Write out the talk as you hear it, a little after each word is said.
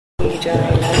ki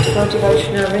jai, Nantakoti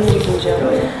Vaishnava Vrinda ki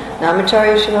jai,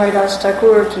 Namacharya Shri Haridas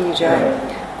Thakur ki jai,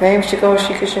 Prem Shri Gaur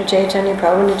Shri Krishna Chaitanya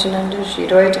Prabhu Nityananda Shri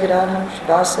Advaita Gadadhar Shri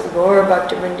Vasari Gaura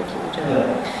Bhakta Vrinda ki jai,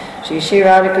 Shri Shri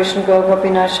Radha Krishna Gaur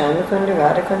Gopinath Shanmukunda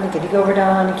Radhakunda Giri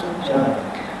Govardhana ki jai,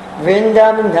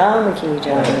 Vrindavan Dhama ki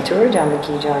jai, Mathura Dhama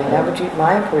ki jai, Navadvip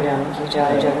Mayapur Dhama ki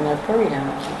jai, Jagannath Puri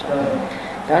Dhama ki jai,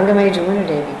 Gangamay Jamuna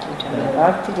Devi ki jai,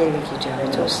 Bhakti Devi ki jai,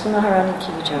 Tulsi Maharani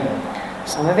ki jai,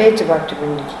 Samaveta Bhakta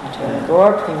Vrinda ki jai,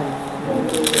 Gaur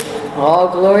Premananda. All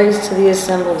glories to the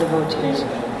assembled devotees.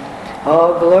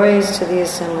 All glories to the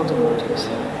assembled devotees.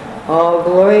 All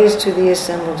glories to the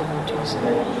assembled devotees.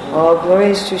 All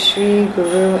glories to Sri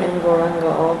Guru and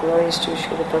Gauranga. All glories to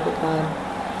Srila Prabhupada.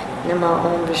 Nama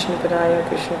Om Vishnu Padaya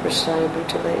Krishna Prasaya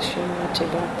Bhutale Srimati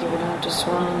Bhakti Vedanta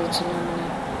Swami Nityanamani.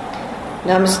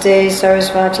 Namaste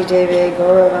Sarasvati Devi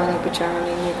Gauravani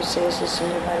Pacharani Nivasesa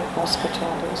Sundari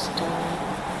Paskachali Satani.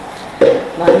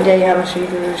 Mandayam Shri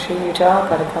Guru Shri Yuta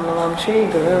Padakamalam Shri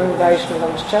Guru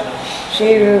Vaishnavam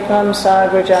Shri Rupam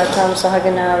Sagrajatam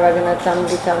Sahagana Raghunatam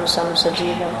Vitam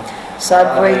Samsajivam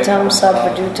Sadvaitam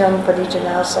Sabvadutam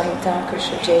Parijana Sahitam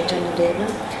Krishna Chaitanya Deva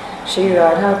Shri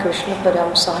Radha Krishna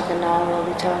Padam Sahagana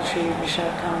Lavita Shri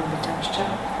Vishakam Vitascha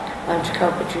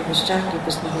Anchakapatri Vistaki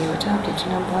Visnavivata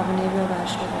Tijanam Bhavaneva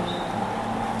Vaishnava.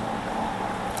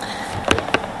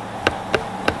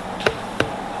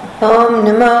 Om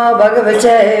Namo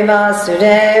Bhagavate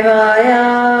Vasudevaya.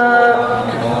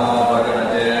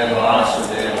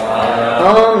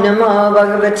 Om Namo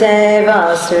Bhagavate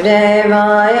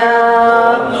Vasudevaya.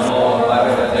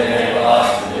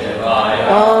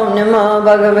 Om Namo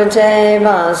Bhagavate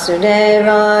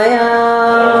Vasudevaya.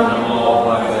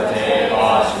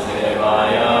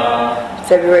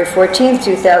 February 14th,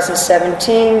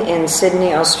 2017, in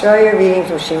Sydney, Australia, reading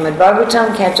from Srimad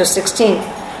Bhagavatam, Canto 16.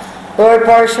 Lord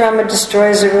Parashurama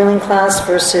destroys the ruling class,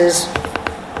 verses,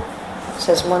 it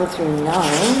says 1 through 9.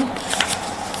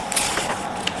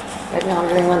 Right now I'm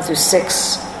doing 1 through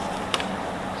 6.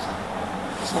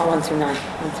 It's not 1 through 9,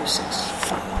 1 through 6.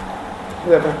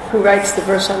 Who writes the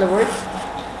verse on the word?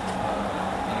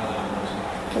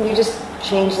 Can you just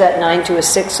change that 9 to a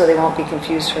 6 so they won't be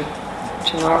confused for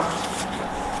tomorrow?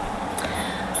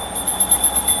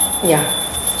 Yeah,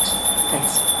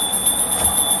 thanks.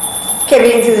 Okay,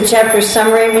 reading through the chapter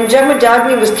summary. When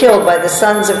Jamadagni was killed by the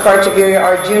sons of Kartavirya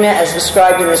Arjuna, as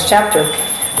described in this chapter,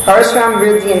 Parashuram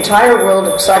ruled the entire world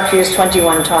of Kshatriyas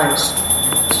 21 times.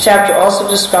 This chapter also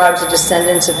describes the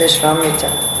descendants of Vishvamrita.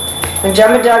 When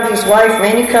Jamadagni's wife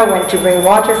Renuka went to bring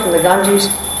water from the Ganges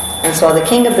and saw the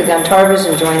king of the Gandharvas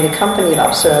enjoying the company of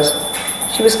Apsaras,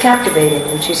 she was captivated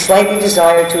and she slightly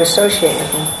desired to associate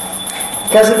with him.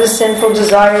 Because of this sinful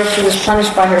desire, she was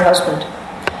punished by her husband.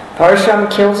 Parashuram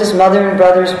killed his mother and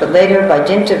brothers, but later, by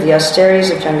dint of the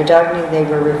austerities of Jamadagni, they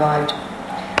were revived.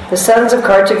 The sons of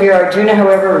Kartavirya Arjuna,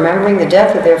 however, remembering the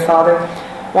death of their father,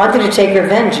 wanted to take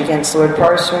revenge against Lord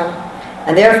Parashuram,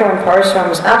 and therefore when Parashuram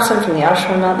was absent from the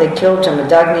ashrama, they killed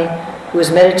Jamadagni, who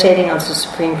was meditating on the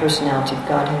Supreme Personality of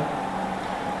Godhead.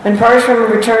 When Parashuram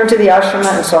returned to the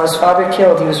ashrama and saw his father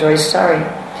killed, he was very sorry.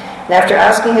 And after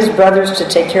asking his brothers to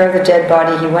take care of the dead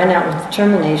body, he went out with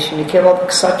determination to kill all the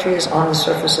Kshatriyas on the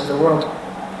surface of the world.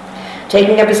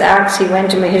 Taking up his axe, he went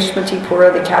to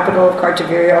Mahishmatipura, the capital of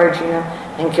Kartavirya Arjuna,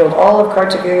 and killed all of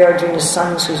Kartavirya Arjuna's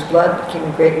sons, whose blood became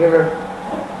a great river.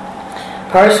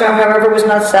 Parashuram, however, was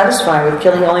not satisfied with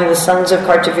killing only the sons of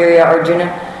Kartavirya Arjuna.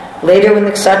 Later, when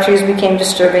the Kshatriyas became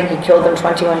disturbing, he killed them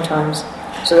 21 times,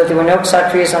 so that there were no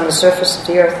Kshatriyas on the surface of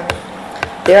the earth.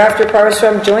 Thereafter,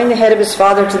 Parashuram joined the head of his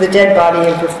father to the dead body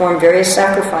and performed various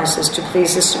sacrifices to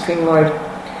please the Supreme Lord.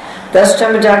 Thus,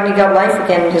 Jamadagni got life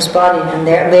again in his body, and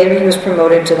later he was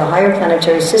promoted to the higher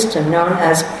planetary system known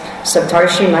as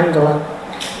Saptarshi Mandala.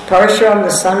 Parashuram, the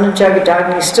son of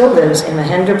Jagadagni, still lives in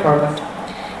Mahendra Parvat.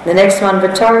 In the next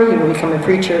Manvatara, he will become a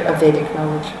preacher of Vedic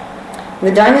knowledge. In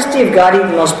the dynasty of Gadi,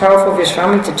 the most powerful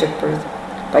Vishvamrita took birth.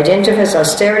 By dint of his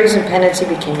austerities and penance, he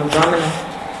became a Brahmana.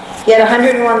 He had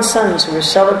 101 sons who were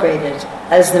celebrated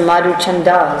as the Madhu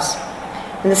Chandas.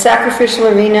 In the sacrificial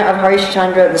arena of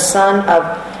Harishchandra, the son of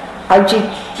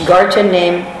Ajigartha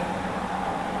named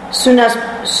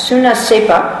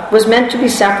Sunasepa was meant to be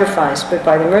sacrificed, but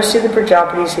by the mercy of the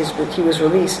Prajapatis he was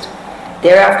released.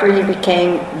 Thereafter he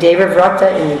became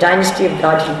Devavrata in the dynasty of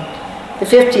Gadhi. The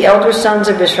 50 elder sons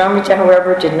of Vishvamrita,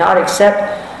 however, did not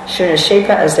accept Sunasepa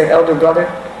as their elder brother,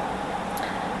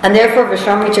 and therefore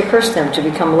Vishvamrita cursed them to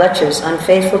become lechas,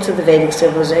 unfaithful to the Vedic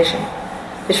civilization.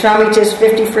 Vishvamrita's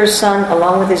 51st son,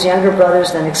 along with his younger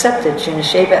brothers, then accepted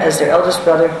Sunasepa as their eldest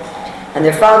brother, and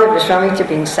their father, Vishvamrita,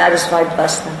 being satisfied,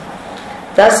 blessed them.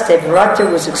 Thus, Devarata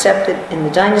was accepted in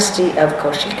the dynasty of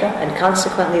Kaushika, and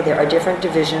consequently there are different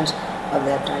divisions of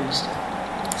that dynasty.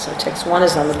 So text 1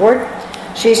 is on the board.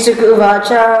 Shri Sukha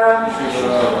Uvacha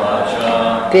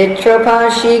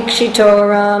Pitropashikshito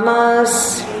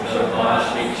Ramas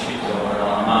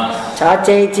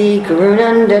Tateti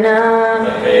Kurunandana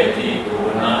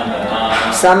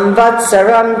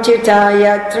Samvatsaram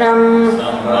Tirthayatram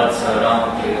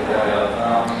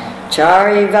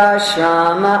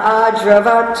Charivashrama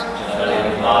Ajravat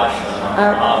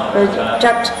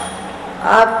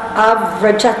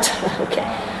Avrajat. Okay.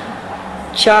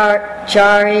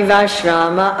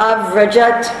 Charivashrama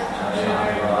Avrajat.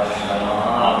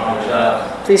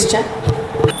 Please chant.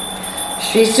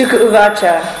 Shri Sukha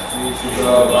Uvacha.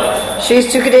 Shri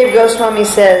Sukadev Goswami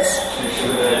says,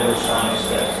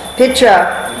 Pitra,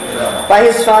 by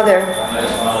his father,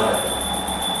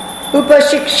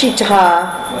 Upashikshita,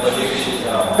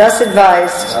 thus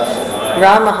advised,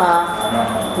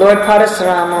 Ramaha, Lord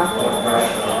Parasurama,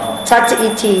 Tata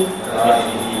iti,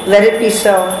 let it be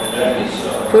so,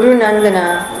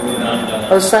 Kurunandana,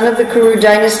 O son of the Kuru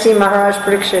dynasty, Maharaj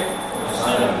Parikshit,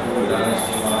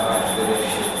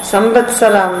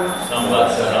 Samvatsaram,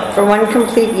 for one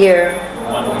complete year,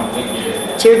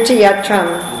 Tirtha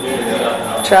Yatram,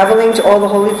 traveling to all the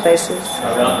holy places,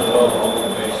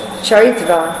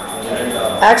 Charitva,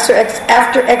 after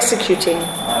executing,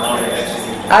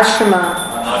 Ashrama,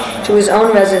 to his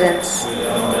own residence,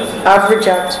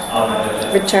 Avrajat,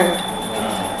 returned.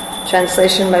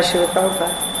 Translation by Srila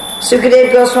Prabhupada.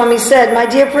 Sukadev Goswami said, My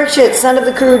dear Parikshit, son of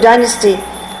the Kuru dynasty,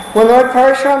 when Lord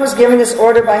Parashuram was given this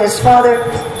order by his father,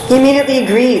 he immediately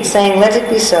agreed, saying, Let it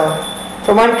be so.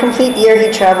 For one complete year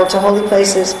he traveled to holy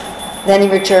places, then he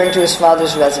returned to his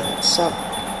father's residence. So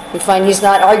we find he's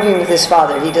not arguing with his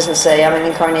father. He doesn't say, I'm an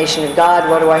incarnation of God,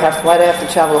 why do I have to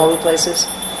travel to holy places?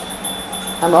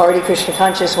 I'm already Krishna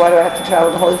conscious, why do I have to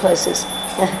travel to holy places?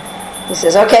 He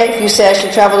says, okay, if you say I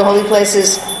should travel to holy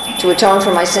places to atone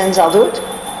for my sins, I'll do it.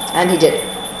 And he did it.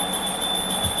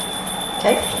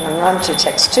 Okay, we're on to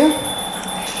text 2.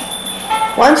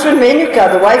 Once when Renuka,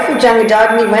 the wife of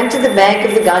Jangadagni, went to the bank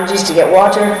of the Ganges to get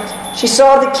water, she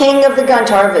saw the king of the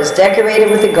Gandharvas decorated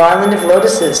with a garland of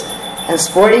lotuses, and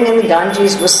sporting in the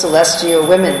Ganges with celestial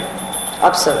women,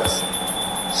 Apsaras.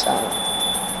 So,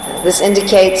 this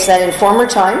indicates that in former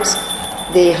times,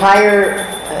 the higher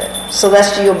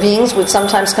celestial beings would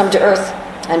sometimes come to earth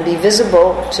and be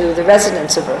visible to the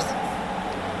residents of earth.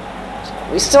 So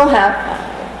we still have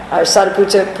our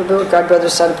Sadhuputta Prabhu, godbrother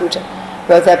Sadhuputta,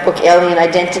 wrote that book Alien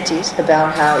Identities,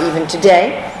 about how even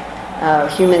today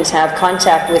humans have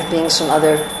contact with beings from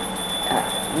other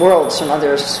worlds, from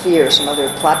other spheres, from other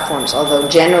platforms, although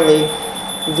generally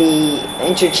the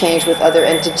interchange with other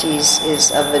entities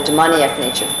is of a demoniac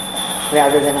nature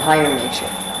rather than a higher nature.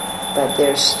 But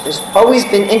there's always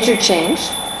been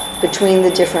interchange between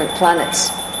the different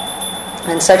planets.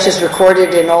 And such is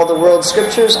recorded in all the world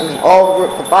scriptures. I mean,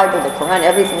 the Bible, the Quran,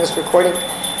 everything is recording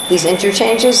these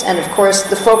interchanges. And of course,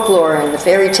 the folklore and the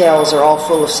fairy tales are all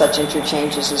full of such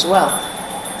interchanges as well.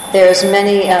 There's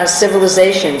many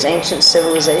civilizations, ancient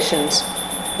civilizations,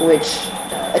 which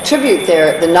attribute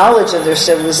the knowledge of their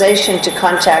civilization to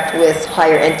contact with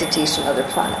higher entities from other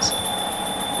planets.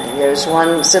 And there's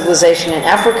one civilization in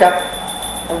Africa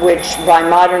which by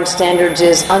modern standards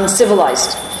is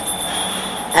uncivilized.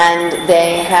 And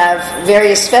they have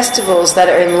various festivals that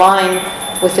are in line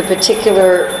with a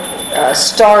particular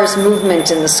star's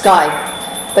movement in the sky.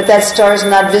 But that star is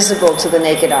not visible to the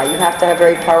naked eye. You have to have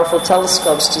very powerful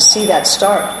telescopes to see that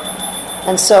star.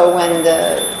 And so when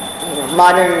the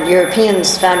modern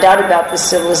Europeans found out about this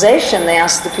civilization, they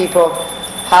asked the people,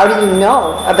 how do you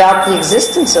know about the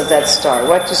existence of that star?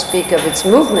 What to speak of its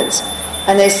movements?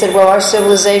 And they said, well, our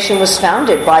civilization was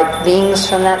founded by beings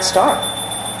from that star.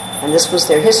 And this was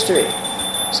their history.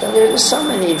 So there's so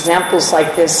many examples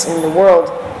like this in the world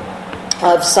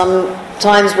of some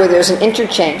times where there's an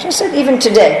interchange. I said even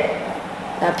today,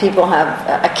 people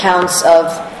have accounts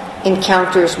of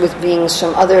encounters with beings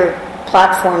from other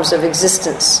platforms of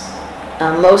existence.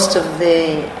 Most of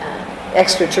the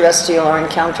extraterrestrial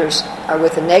encounters are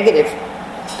with the negative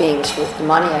beings, with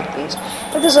demoniac beings.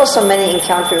 But there's also many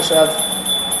encounters of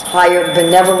higher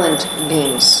benevolent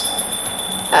beings.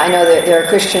 I know that there are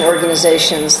Christian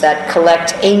organizations that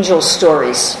collect angel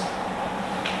stories.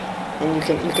 And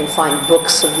you can find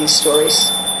books of these stories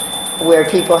where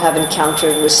people have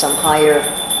encountered with some higher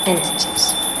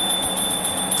entities.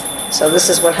 So this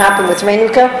is what happened with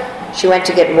Renuka. She went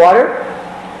to get water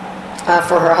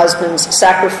for her husband's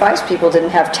sacrifice. People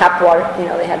didn't have tap water.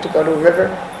 They had to go to a river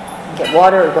and get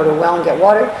water, or go to a well and get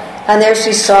water. And there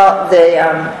she saw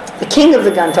the king of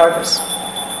the Gandharvas.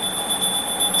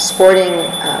 sporting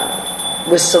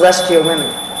with celestial women,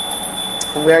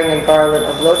 wearing a garland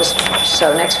of lotus flowers.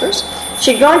 So next verse.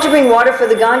 She'd gone to bring water for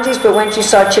the Ganges, but when she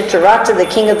saw Chitrarata, the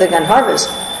king of the Gandharvas,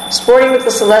 sporting with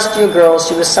the celestial girls,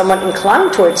 she was somewhat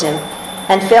inclined towards him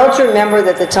and failed to remember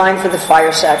that the time for the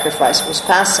fire sacrifice was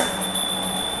passing.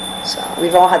 So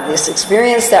we've all had this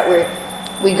experience that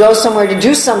we go somewhere to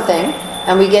do something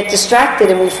and we get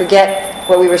distracted and we forget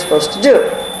what we were supposed to do.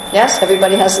 Yes?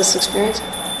 Everybody has this experience?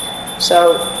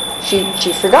 So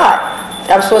she forgot.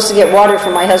 I was supposed to get water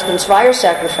for my husband's fire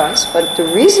sacrifice, but the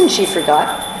reason she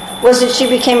forgot was that she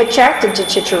became attracted to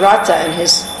Chitrarata and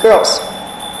his girls.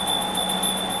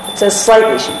 It says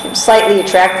slightly, she became slightly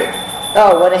attracted.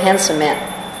 Oh, what a handsome man.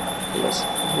 He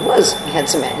was a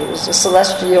handsome man. He was a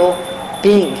celestial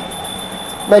being.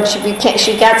 But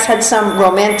she had some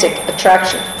romantic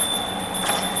attraction.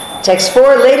 Text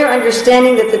 4, later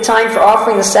understanding that the time for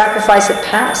offering the sacrifice had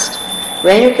passed,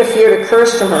 Renuka feared a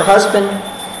curse from her husband.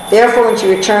 Therefore, when she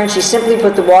returned, she simply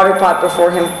put the water pot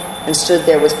before him and stood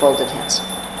there with folded hands.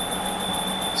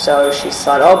 So she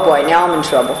thought, oh boy, now I'm in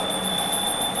trouble.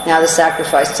 Now the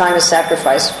time of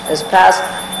sacrifice has passed.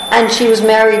 And she was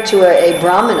married to a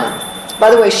Brahmana. By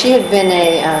the way, she had been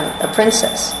a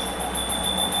princess.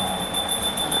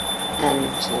 And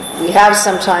we have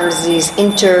sometimes these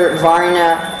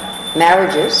inter-varna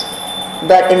marriages,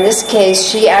 but in this case,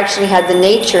 she actually had the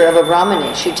nature of a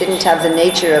Brahmani. She didn't have the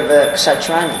nature of a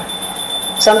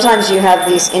Kshatrani. Sometimes you have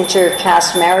these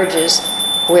inter-caste marriages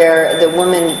where the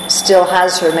woman still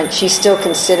has she's still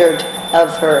considered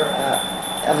of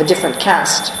a different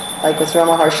caste, like with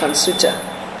Ramaharshan Sutta,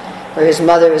 where his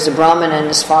mother is a Brahmana and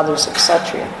his father is a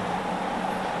Kshatriya.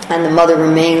 And the mother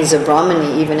remains a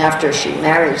Brahmani even after she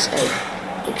marries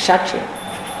a Kshatriya.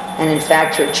 And in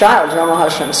fact, her child,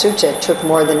 Ramaharshan Sutta, took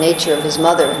more the nature of his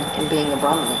mother in being a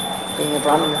Brahmana.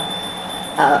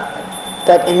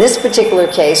 But in this particular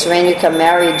case, Renuka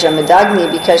married Jamadagni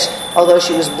because although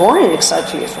she was born in a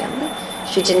Kshatriya family,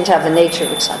 she didn't have the nature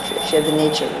of a Kshatriya. She had the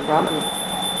nature of a Brahmana.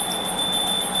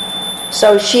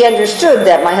 So she understood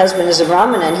that my husband is a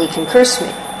Brahmana and he can curse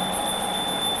me.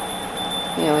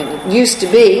 It used to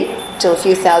be, till a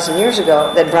few thousand years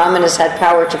ago, that Brahmanas had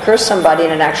power to curse somebody,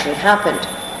 and it actually happened.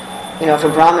 If a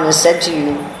Brahmana said to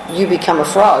you, you become a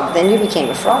frog, then you became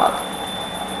a frog.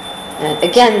 And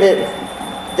again,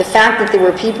 the fact that there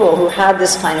were people who had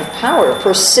this kind of power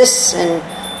persists in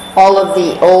all of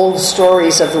the old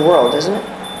stories of the world, isn't it?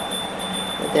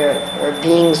 There are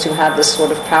beings who have this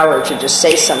sort of power to just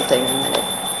say something and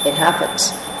then it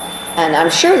happens. And I'm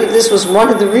sure that this was one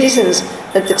of the reasons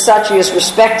that the Kshatriyas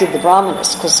respected the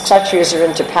Brahmanas, because Kshatriyas are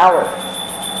into power.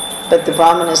 But the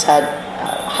Brahmanas had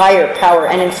higher power.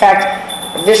 And in fact,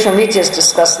 Vishwamrita is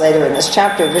discussed later in this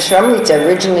chapter. Vishwamrita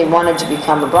originally wanted to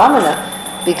become a Brahmana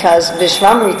because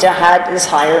Vishwamrita had this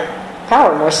higher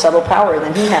power, more subtle power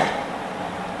than he had.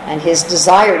 And his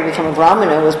desire to become a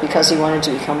Brahmana was because he wanted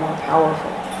to become more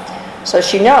powerful. So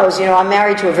she knows, I'm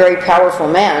married to a very powerful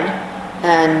man,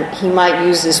 and he might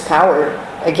use this power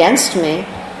against me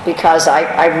because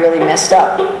I really messed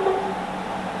up.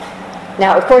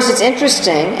 Now, of course, it's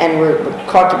interesting, and we'll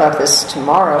talk about this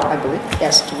tomorrow, I believe.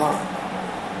 Yes, tomorrow.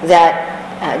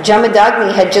 That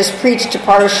Jamadagni had just preached to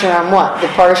Parashuram what?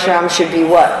 That Parashuram should be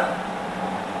what?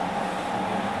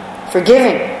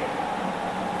 Forgiving.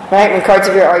 Right? When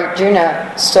Kartavira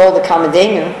Arjuna stole the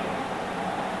Kamadhenu,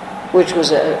 which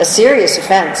was a serious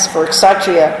offense for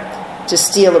Kshatriya to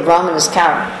steal a Brahmana's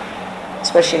cow,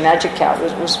 especially a magic cow,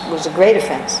 was a great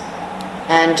offense.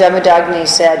 And Jamadagni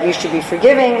said, you should be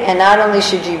forgiving, and not only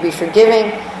should you be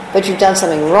forgiving, but you've done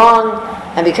something wrong,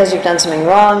 and because you've done something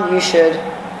wrong, you should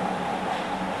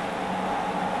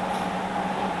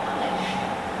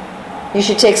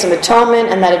take some atonement,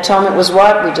 and that atonement was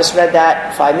what? We just read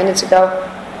that 5 minutes ago.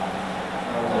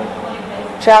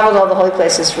 Traveled all the holy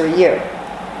places for a year.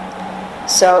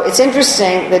 So it's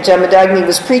interesting that Jamadagni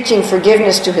was preaching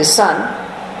forgiveness to his son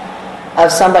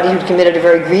of somebody who'd committed a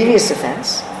very grievous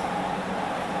offense,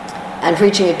 and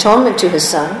preaching atonement to his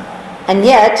son, and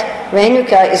yet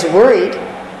Renuka is worried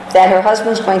that her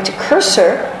husband's going to curse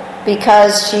her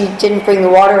because she didn't bring the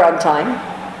water on time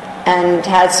and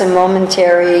had some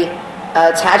momentary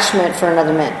attachment for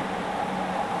another man.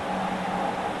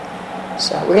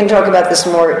 So we're going to talk about this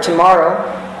more tomorrow,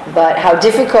 but how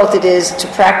difficult it is to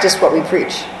practice what we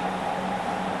preach.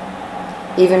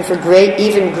 Even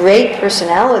great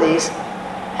personalities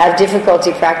have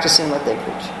difficulty practicing what they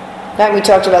preach. Right? We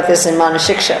talked about this in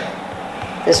Manashiksha.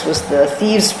 This was the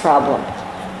thieves' problem,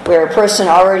 where a person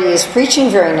already is preaching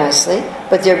very nicely,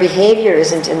 but their behavior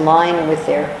isn't in line with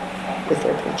their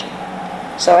preaching.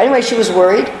 So anyway, she was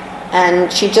worried,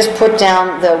 and she just put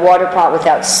down the water pot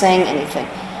without saying anything.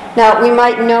 Now, we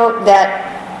might note that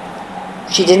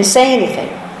she didn't say anything.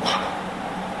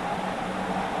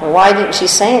 Well, why didn't she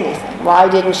say anything? Why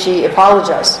didn't she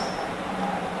apologize?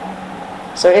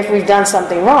 So if we've done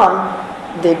something wrong,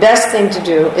 the best thing to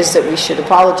do is that we should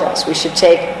apologize. We should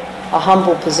take a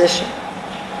humble position.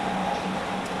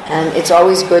 And it's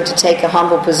always good to take a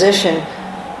humble position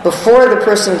before the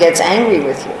person gets angry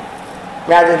with you,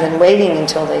 rather than waiting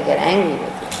until they get angry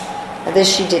with you. Now, this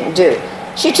she didn't do.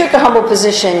 She took a humble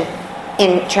position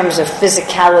in terms of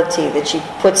physicality, that she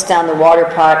puts down the water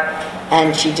pot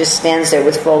and she just stands there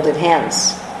with folded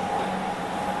hands,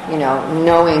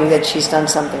 knowing that she's done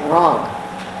something wrong.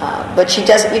 But she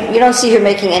doesn't. You don't see her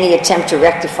making any attempt to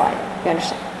rectify it. You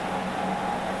understand?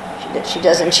 She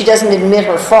doesn't. She doesn't admit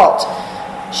her fault.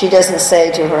 She doesn't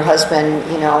say to her husband,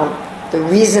 the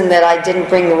reason that I didn't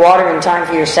bring the water in time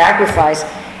for your sacrifice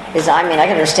is, I can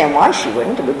understand why she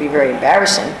wouldn't. It would be very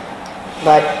embarrassing.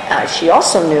 But she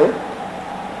also knew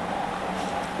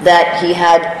that he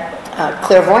had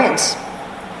clairvoyance,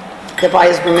 that by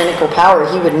his Brahminical power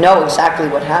he would know exactly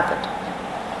what happened.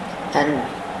 And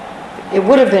it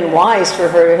would have been wise for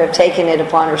her to have taken it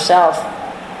upon herself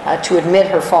to admit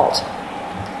her fault.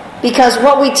 Because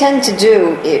what we tend to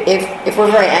do, if we're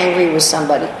very angry with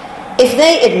somebody, if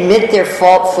they admit their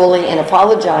fault fully and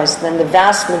apologize, then the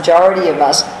vast majority of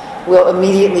us will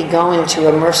immediately go into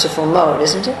a merciful mode,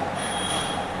 isn't it?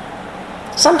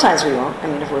 Sometimes we won't.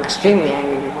 If we're extremely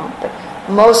angry, we won't. But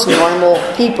most normal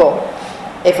people,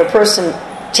 if a person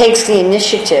takes the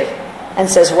initiative and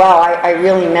says, wow, I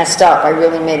really messed up, I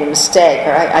really made a mistake,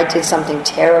 or I did something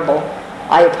terrible,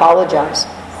 I apologize.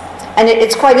 And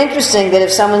it's quite interesting that if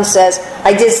someone says,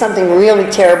 I did something really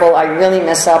terrible, I really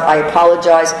messed up, I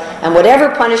apologize, and whatever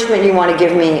punishment you want to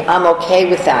give me, I'm okay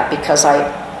with that, because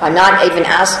I'm not even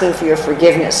asking for your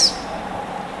forgiveness,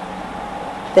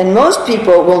 then most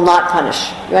people will not punish.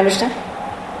 You understand?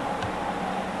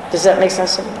 Does that make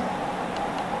sense to you?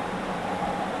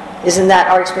 Isn't that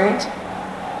our experience?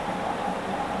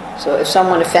 So if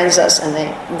someone offends us and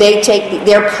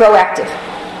they're proactive.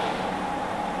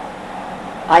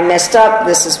 I messed up,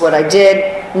 this is what I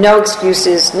did, no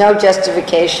excuses, no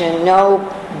justification, no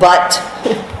but,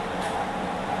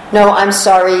 no I'm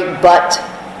sorry, but,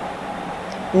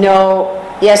 no,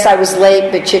 yes I was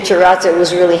late, but Chicharata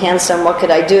was really handsome, what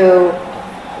could I do?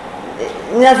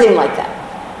 Nothing like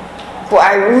that. Boy,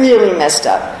 I really messed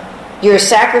up. Your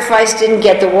sacrifice didn't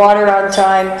get the water on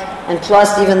time, and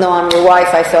plus, even though I'm your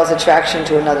wife, I felt attraction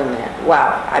to another man.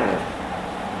 Wow,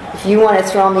 if you want to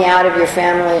throw me out of your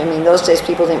family, those days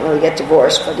people didn't really get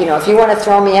divorced, but if you want to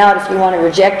throw me out, if you want to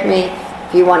reject me,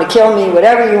 if you want to kill me,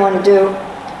 whatever you want to do,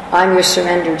 I'm your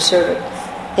surrendered servant.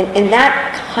 In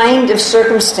that kind of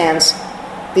circumstance,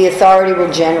 the authority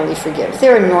will generally forgive. If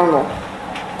they're a normal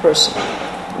person,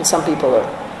 and some people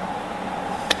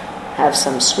have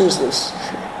some screws loose,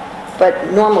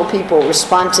 but normal people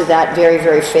respond to that very,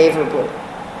 very favorably.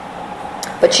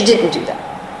 But she didn't do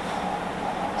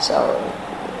that. So,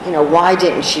 why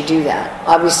didn't she do that?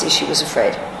 Obviously, she was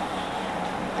afraid.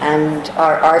 And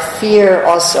our fear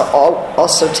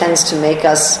also tends to make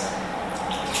us,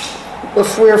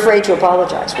 if we're afraid to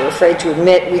apologize, we're afraid to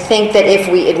admit. We think that if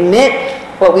we admit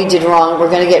what we did wrong,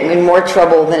 we're going to get in more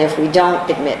trouble than if we don't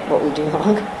admit what we do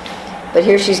wrong. But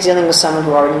here she's dealing with someone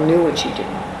who already knew what she did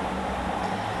wrong.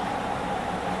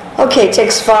 Okay,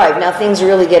 text 5. Now things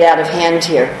really get out of hand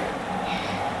here.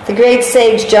 The great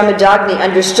sage Jamadagni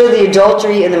understood the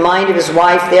adultery in the mind of his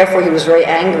wife, therefore he was very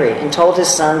angry and told his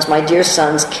sons, my dear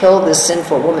sons, kill this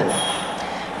sinful woman.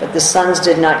 But the sons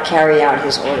did not carry out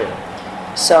his order.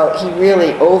 So he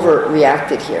really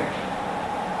overreacted here.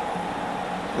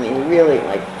 He really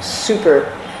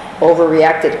super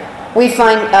overreacted. We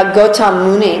find Gautam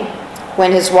Muni,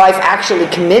 when his wife actually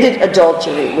committed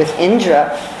adultery with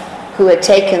Indra, who had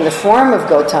taken the form of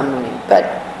Gautam Muni. But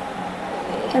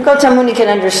Gautam Muni can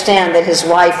understand that his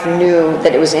wife knew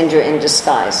that it was Indra in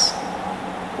disguise.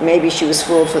 Maybe she was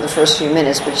fooled for the first few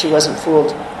minutes, but she wasn't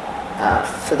fooled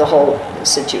for the whole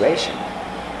situation.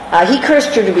 He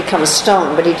cursed her to become a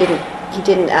stone, but he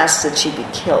didn't ask that she be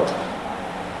killed.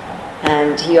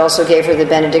 And he also gave her the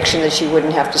benediction that she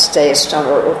wouldn't have to stay a stone,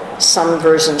 or some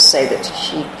versions say that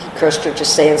he cursed her to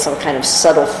stay in some kind of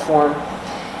subtle form.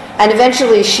 And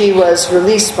eventually she was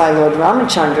released by Lord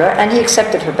Ramachandra, and he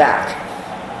accepted her back.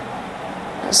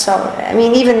 So,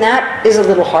 even that is a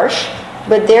little harsh,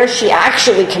 but there she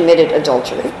actually committed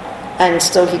adultery, and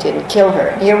still he didn't kill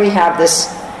her. Here we have this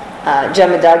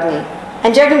Jamadagni.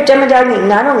 And Jamadagni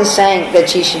not only saying that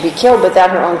she should be killed, but that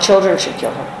her own children should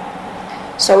kill her.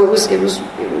 So it was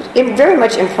very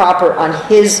much improper on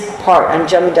his part, on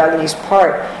Jamadagni's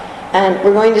part. And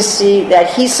we're going to see that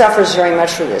he suffers very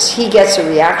much for this. He gets a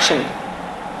reaction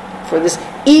for this,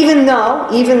 even though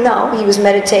he was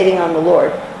meditating on the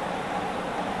Lord.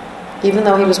 Even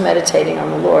though he was meditating on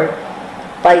the Lord,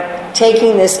 by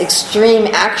taking this extreme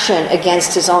action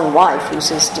against his own wife, who's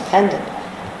his dependent.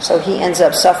 So he ends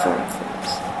up suffering for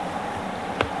this.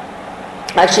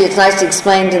 Actually, it's nicely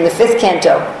explained in the 5th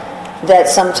canto that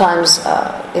sometimes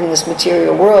in this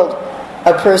material world,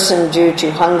 a person due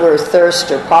to hunger, thirst,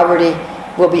 or poverty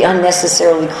will be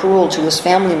unnecessarily cruel to his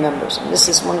family members. And this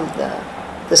is one of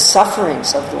the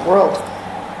sufferings of the world.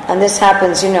 And this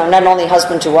happens, not only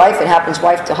husband to wife, it happens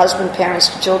wife to husband, parents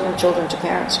to children, children to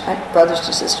parents, right? Brothers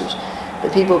to sisters.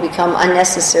 That people become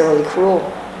unnecessarily cruel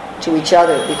to each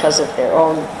other because of their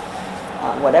own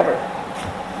whatever.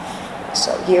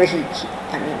 So here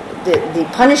the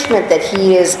punishment that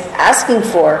he is asking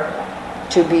for,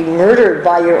 to be murdered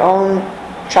by your own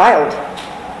child,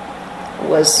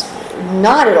 was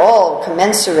not at all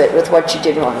commensurate with what you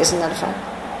did wrong. Isn't that a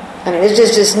fact?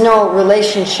 There's just no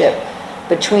relationship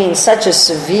between such a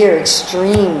severe,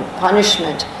 extreme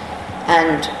punishment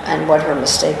and what her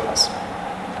mistake was.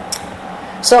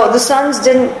 So the sons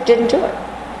didn't do it.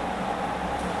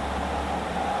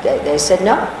 They said,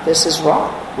 no, this is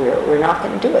wrong. We're not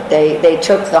going to do it. They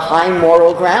took the high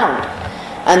moral ground,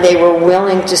 and they were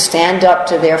willing to stand up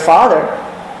to their father,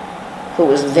 who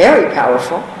was very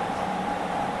powerful,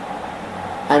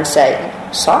 and say,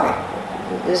 sorry,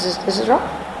 this is wrong.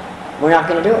 We're not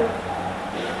going to do it.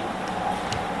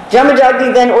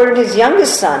 Jamadagni then ordered his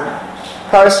youngest son,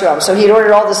 Parasuram. So he had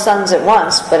ordered all the sons at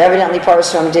once, but evidently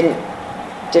Parasuram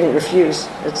didn't refuse.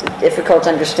 It's difficult to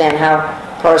understand how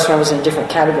Parasuram was in a different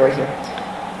category here.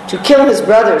 To kill his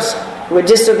brothers who had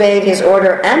disobeyed his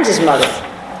order, and his mother,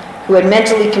 who had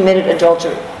mentally committed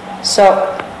adultery.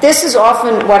 So this is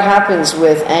often what happens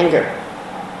with anger.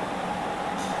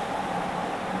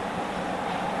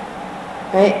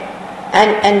 Right?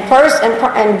 And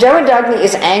Jamadagni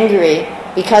is angry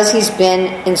because he's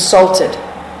been insulted.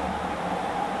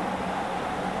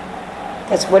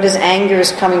 That's what his anger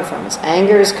is coming from. His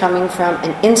anger is coming from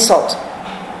an insult.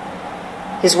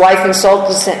 His wife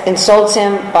insults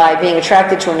him by being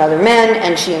attracted to another man,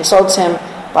 and she insults him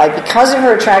by, because of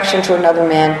her attraction to another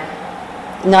man,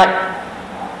 not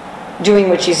doing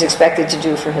what she's expected to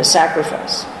do for his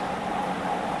sacrifice.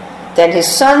 Then his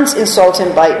sons insult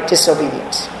him by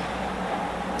disobedience.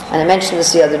 And I mentioned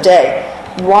this the other day.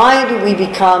 Why do we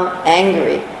become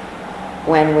angry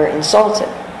when we're insulted?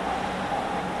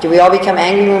 Do we all become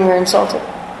angry when we're insulted?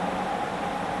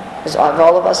 Have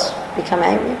all of us become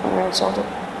angry when we're insulted?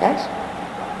 Yes?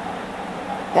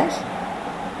 Yes?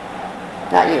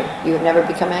 Not you. You have never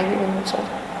become angry when you're insulted?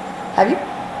 Have you?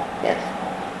 Yes.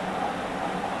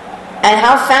 And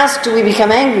how fast do we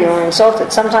become angry when we're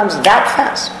insulted? Sometimes that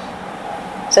fast.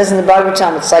 It says in the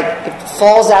Bhagavatam, it's like it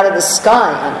falls out of the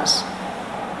sky on us.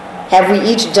 Have we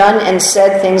each done and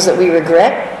said things that we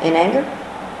regret in anger?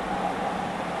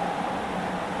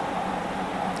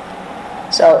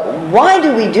 So, why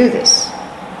do we do this?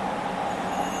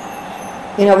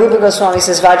 Rupa Goswami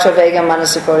says, Vacha Vegam,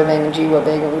 Manasakota Vegam, Jiva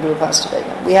Vegam, Udupasta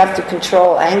Vegam. We have to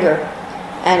control anger.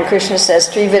 And Krishna says,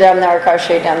 Trividam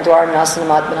Narakashedam Dwaram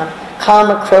Nasanamatmanam,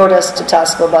 Kama Krodas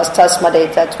Tatasvabas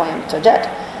Tasmadeta Twayam Tajet.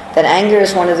 That anger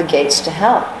is one of the gates to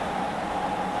hell.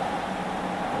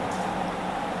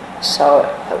 So,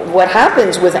 what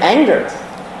happens with anger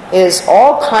is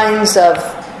all kinds of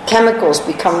chemicals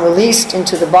become released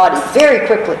into the body very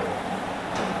quickly.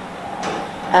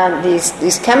 And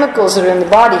these chemicals that are in the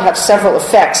body have several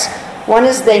effects. One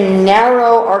is they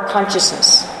narrow our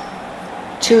consciousness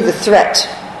to the threat.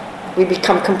 We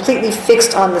become completely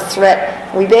fixed on the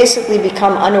threat. We basically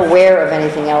become unaware of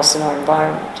anything else in our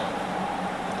environment.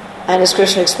 And as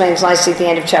Krishna explains nicely at the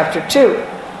end of chapter 2,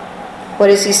 what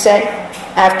does he say?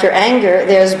 After anger,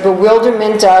 there's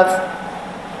bewilderment of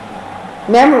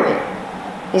memory.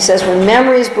 He says when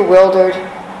memory is bewildered,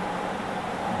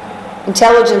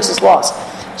 intelligence is lost.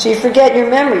 So you forget your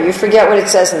memory. You forget what it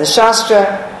says in the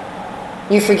Shastra.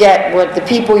 You forget what the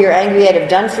people you're angry at have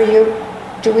done for you.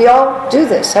 Do we all do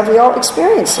this? Have we all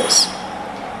experienced this?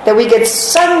 That we get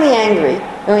suddenly angry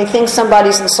when we think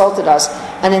somebody's insulted us,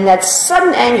 and in that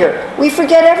sudden anger, we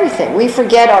forget everything. We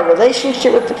forget our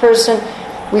relationship with the person.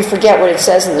 We forget what it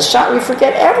says in the Shastra. We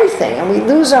forget everything, and we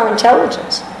lose our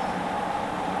intelligence.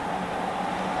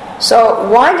 So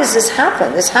why does this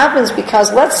happen? This happens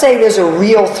because, let's say there's a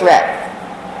real threat.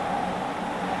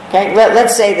 Okay,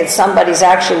 let's say that somebody's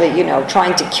actually,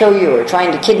 trying to kill you, or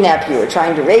trying to kidnap you, or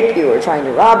trying to rape you, or trying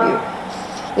to rob you.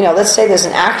 let's say there's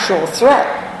an actual threat,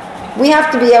 we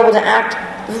have to be able to act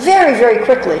very, very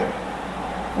quickly,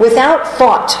 without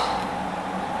thought.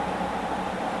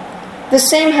 The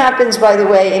same happens, by the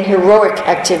way, in heroic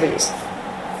activities.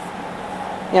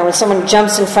 When someone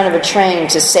jumps in front of a train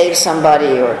to save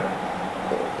somebody or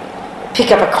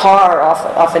pick up a car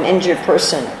off an injured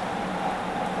person.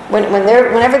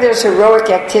 Whenever there's heroic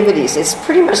activities, it's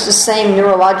pretty much the same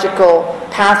neurological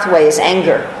pathway as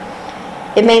anger.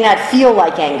 It may not feel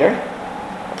like anger.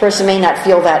 A person may not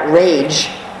feel that rage.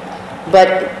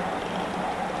 But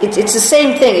it's the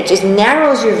same thing. It just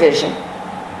narrows your vision.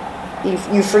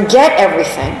 You forget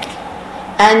everything.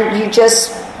 And you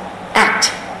just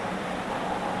act.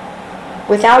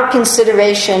 Without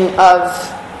consideration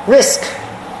of risk.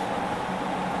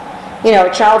 A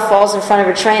child falls in front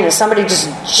of a train and somebody just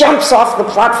jumps off the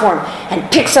platform and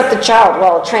picks up the child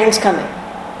while a train's coming.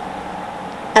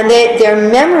 And their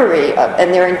memory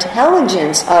and their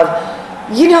intelligence of,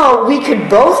 we could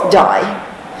both die,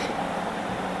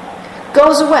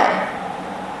 goes away.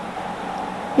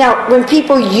 Now, when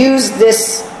people use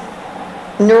this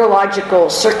neurological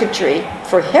circuitry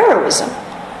for heroism,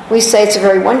 we say it's a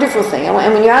very wonderful thing. And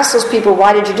when you ask those people,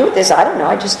 why did you do it? They say, I don't know,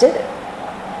 I just did it.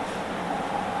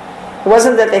 It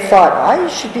wasn't that they thought, I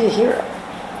should be a hero.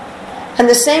 And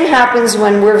the same happens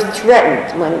when we're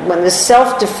threatened, when the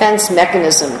self-defense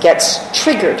mechanism gets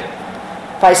triggered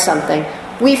by something.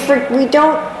 We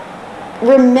don't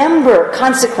remember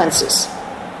consequences.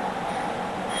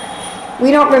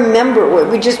 We don't remember.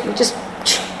 We just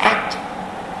act.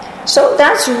 So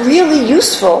that's really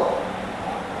useful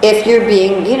if you're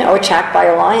being, attacked by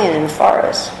a lion in the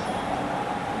forest,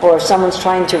 or if someone's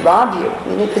trying to rob you.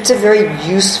 It's a very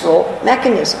useful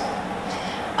mechanism.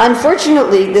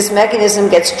 Unfortunately, this mechanism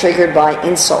gets triggered by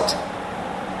insult.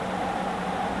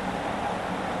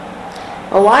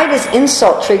 Well, why does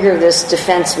insult trigger this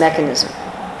defense mechanism?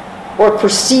 Or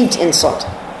perceived insult?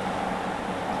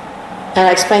 And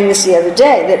I explained this the other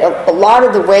day, that a lot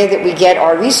of the way that we get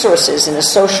our resources in a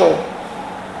social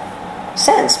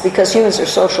sense, because humans are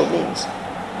social beings,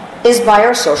 is by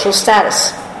our social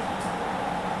status.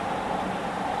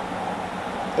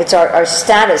 It's our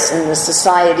status in the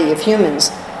society of humans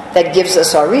that gives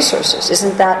us our resources.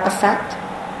 Isn't that a fact?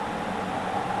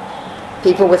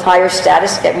 People with higher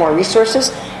status get more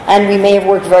resources, and we may have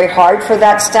worked very hard for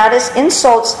that status.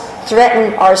 Insults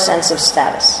threaten our sense of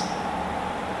status.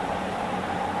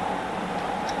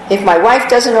 If my wife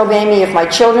doesn't obey me, if my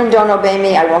children don't obey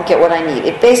me, I won't get what I need.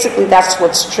 That's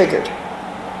what's triggered.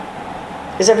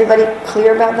 Is everybody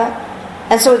clear about that?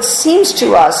 And so it seems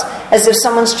to us as if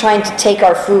someone's trying to take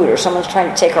our food, or someone's trying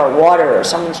to take our water, or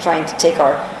someone's trying to take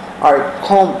our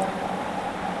home.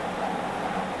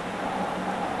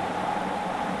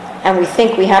 And we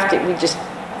think we just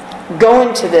go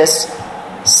into this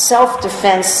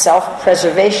self-defense,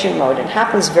 self-preservation mode. It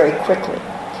happens very quickly.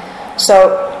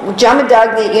 So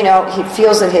Jamadagni, he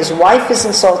feels that his wife has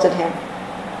insulted him.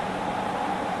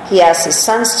 He asks his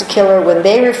sons to kill her. When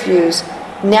they refuse,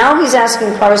 now he's asking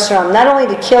Parasuram not only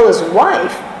to kill his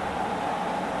wife,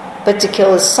 but to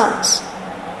kill his sons.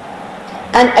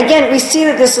 And again, we see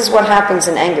that this is what happens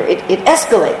in anger. It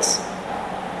escalates.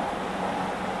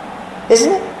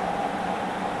 Isn't it?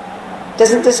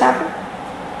 Doesn't this happen?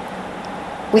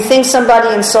 We think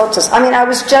somebody insults us. I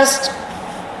was just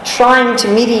trying to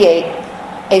mediate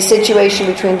a situation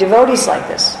between devotees like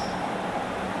this.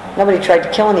 Nobody tried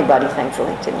to kill anybody,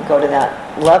 thankfully. It didn't go to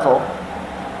that level.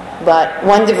 But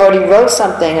one devotee wrote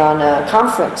something on a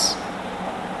conference,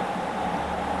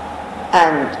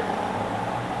 and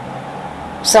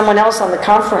someone else on the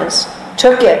conference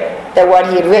took it that what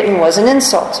he had written was an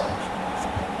insult.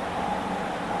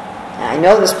 And I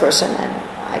know this person, and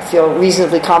I feel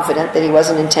reasonably confident that he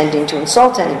wasn't intending to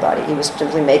insult anybody. He was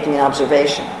simply making an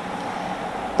observation.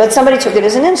 But somebody took it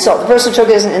as an insult. The person who took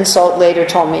it as an insult later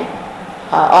told me,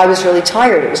 I was really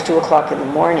tired. It was 2:00 in the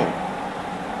morning.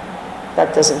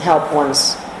 That doesn't help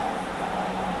one's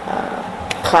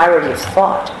clarity of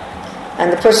thought.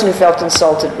 And the person who felt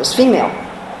insulted was female.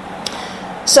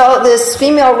 So this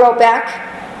female wrote back,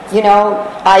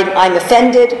 I'm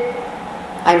offended.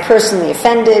 I'm personally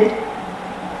offended.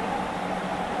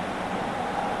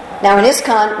 Now in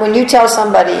ISKCON, when you tell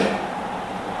somebody,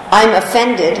 I'm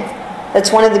offended,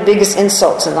 that's one of the biggest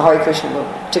insults in the Hare Krishna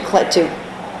movement, to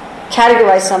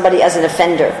categorize somebody as an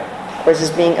offender or as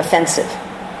being offensive.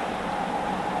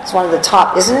 It's one of the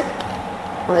top, isn't it?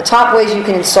 One of the top ways you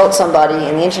can insult somebody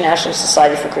in the International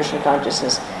Society for Krishna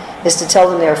Consciousness is to tell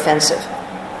them they're offensive.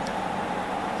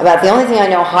 About the only thing I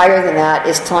know higher than that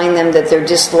is telling them that they're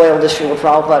disloyal to Srila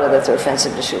Prabhupada, or that they're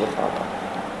offensive to Srila Prabhupada.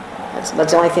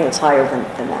 That's the only thing that's higher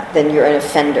than that. Then you're an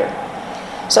offender.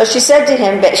 So she said to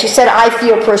him, I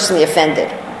feel personally offended.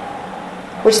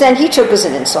 Which then he took as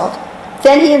an insult.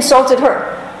 Then he insulted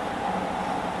her.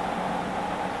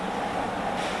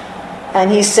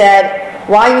 And he said,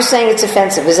 why are you saying it's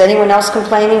offensive? Is anyone else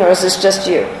complaining, or is this just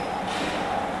you?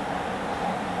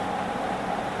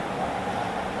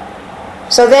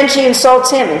 So then she insults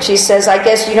him, and she says, I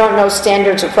guess you don't know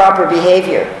standards of proper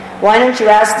behavior. Why don't you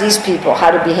ask these people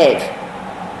how to behave?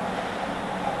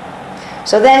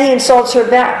 So then he insults her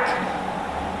back.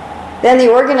 Then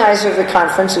the organizer of the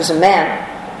conference, who's a man,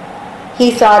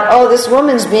 he thought, oh, this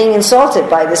woman's being insulted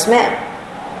by this man.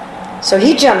 So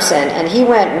he jumps in, and he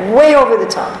went way over the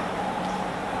top.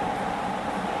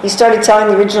 He started telling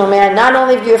the original man, not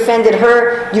only have you offended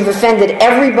her, you've offended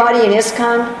everybody in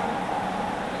ISKCON,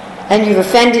 and you've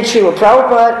offended Srila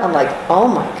Prabhupada. I'm like, oh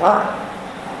my God.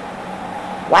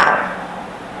 Wow.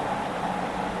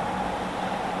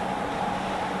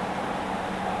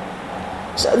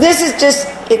 So this is just,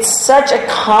 it's such a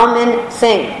common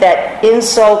thing that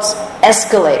insults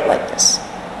escalate like this.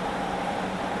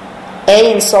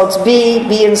 A insults B,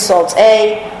 B insults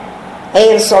A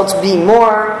insults B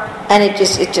more, and it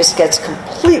just gets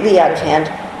completely out of hand.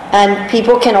 And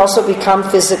people can also become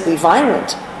physically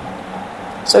violent.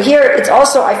 So here, it's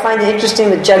also, I find it interesting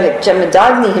that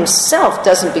Jamadagni himself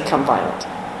doesn't become violent.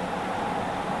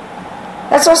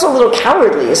 That's also a little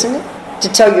cowardly, isn't it? To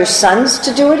tell your sons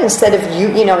to do it instead of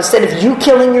instead of you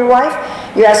killing your wife,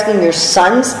 you're asking your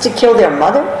sons to kill their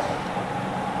mother.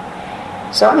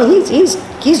 So I mean, he's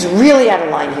really out of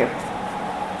line here.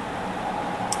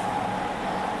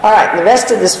 All right, the rest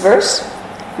of this verse.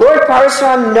 Lord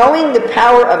Parasuram, knowing the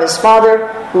power of his father,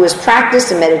 who was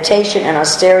practiced in meditation and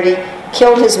austerity,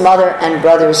 killed his mother and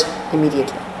brothers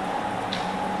immediately.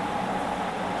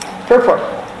 Purport.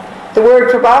 The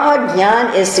word Prabhaha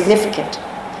Gyan is significant.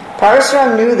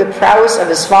 Parasuram knew the prowess of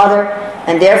his father,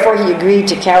 and therefore he agreed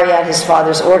to carry out his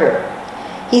father's order.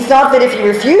 He thought that if he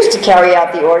refused to carry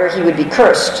out the order, he would be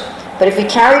cursed. But if he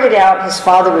carried it out, his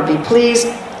father would be pleased,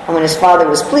 and when his father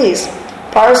was pleased,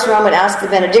 Parasuram would ask the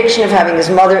benediction of having his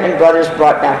mother and brothers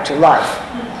brought back to life.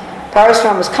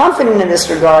 Parasuram was confident in this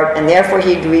regard, and therefore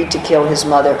he agreed to kill his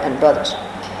mother and brothers.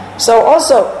 So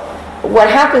also, what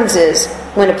happens is,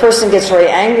 when a person gets very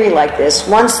angry like this,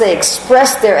 once they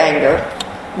express their anger,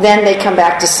 then they come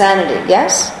back to sanity.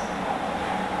 Yes?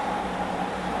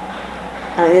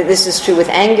 This is true with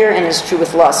anger and it's true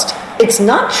with lust. It's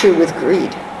not true with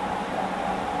greed.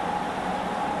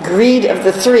 Greed of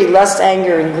the three, lust,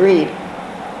 anger, and greed.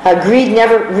 Greed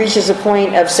never reaches a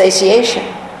point of satiation.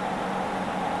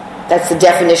 That's the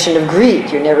definition of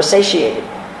greed. You're never satiated.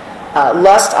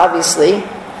 Lust, obviously,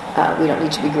 we don't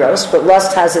need to be gross, but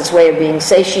lust has its way of being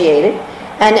satiated,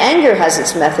 and anger has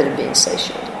its method of being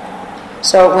satiated.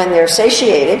 So when they're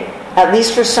satiated, at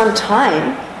least for some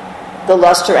time, the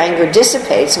lust or anger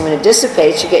dissipates, and when it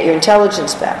dissipates, you get your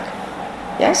intelligence back.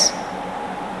 Yes?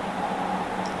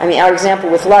 I mean, our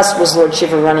example with lust was Lord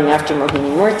Shiva running after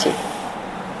Mohini Murti.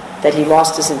 That he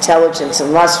lost his intelligence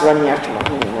and lust running after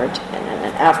Mohini Murti.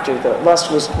 And after the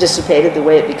lust was dissipated, the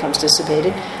way it becomes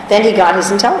dissipated, then he got his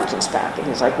intelligence back. And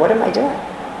he's like, what am I doing?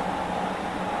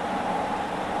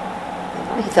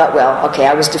 He thought, well, okay,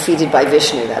 I was defeated by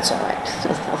Vishnu, that's all right.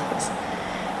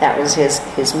 That was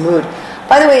his mood.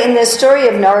 By the way, in the story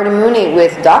of Narada Muni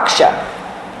with Daksha,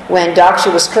 when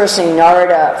Daksha was cursing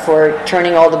Narada for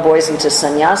turning all the boys into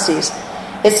sannyasis,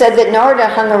 it said that Narada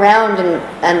hung around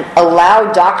and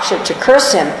allowed Daksha to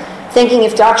curse him, thinking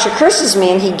if Daksha curses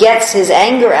me and he gets his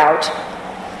anger out,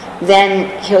 then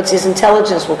his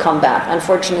intelligence will come back.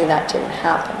 Unfortunately, that didn't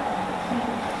happen.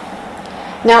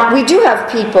 Now, we do have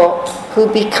people who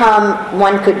become,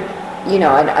 I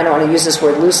don't want to use this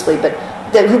word loosely, but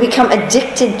who become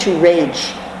addicted to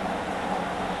rage.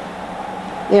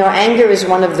 Anger is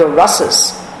one of the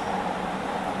rasas.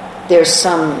 There's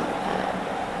some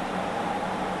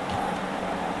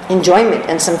enjoyment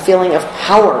and some feeling of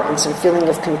power and some feeling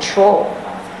of control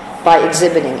by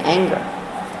exhibiting anger.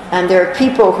 And there are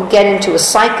people who get into a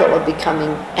cycle of becoming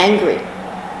angry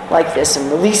like this and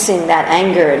releasing that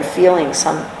anger and feeling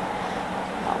some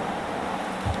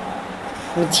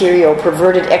material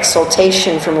perverted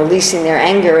exaltation from releasing their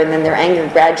anger, and then their anger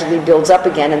gradually builds up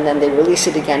again, and then they release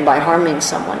it again by harming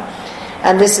someone.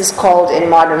 And this is called in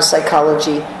modern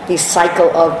psychology the cycle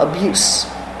of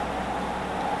abuse.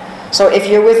 So if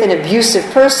you're with an abusive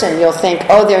person, you'll think,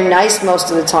 oh, they're nice most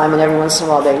of the time and every once in a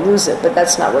while they lose it. But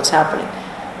that's not what's happening.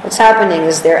 What's happening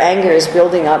is their anger is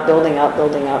building up, building up,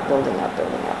 building up, building up,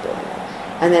 building up, building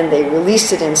up. And then they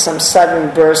release it in some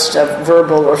sudden burst of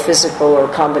verbal or physical or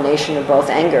combination of both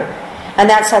anger. And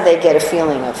that's how they get a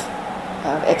feeling of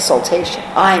exaltation.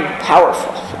 I'm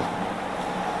powerful.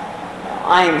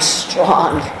 I'm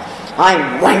strong.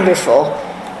 I'm wonderful.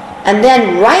 And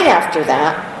then right after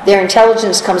that, their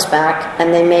intelligence comes back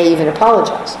and they may even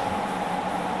apologize.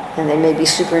 And they may be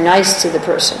super nice to the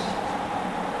person.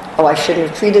 Oh, I shouldn't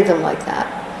have treated them like that.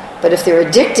 But if they're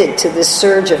addicted to this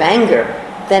surge of anger,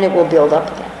 then it will build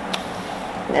up again.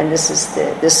 And this is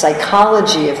the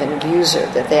psychology of an abuser,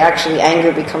 that they actually,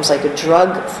 anger becomes like a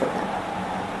drug for them.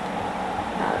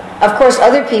 Of course,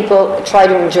 other people try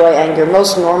to enjoy anger.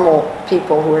 Most normal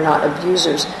people who are not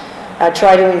abusers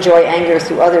try to enjoy anger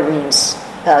through other means.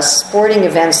 Sporting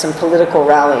events and political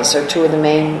rallies are two of the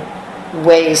main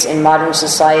ways in modern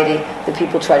society that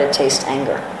people try to taste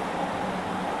anger.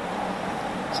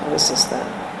 So this is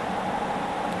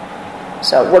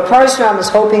So what Parasuram is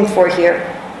hoping for here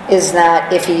is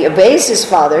that if he obeys his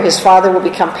father will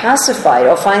become pacified.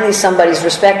 Oh, finally somebody's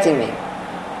respecting me.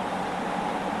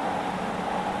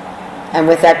 And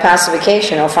with that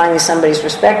pacification, oh, finally somebody's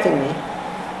respecting me,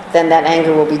 then that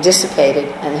anger will be dissipated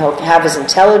and he'll have his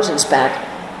intelligence back.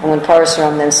 And when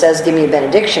Parasuram then says, give me a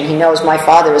benediction, he knows my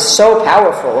father is so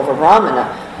powerful over Brahmana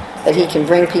that he can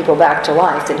bring people back to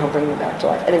life, then he'll bring them back to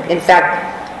life. And in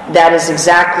fact, that is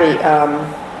exactly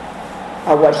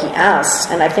what he asks.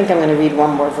 And I think I'm going to read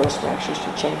one more verse. We actually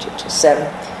should change it to 7.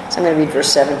 So I'm going to read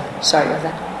verse 7. Sorry about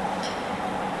that.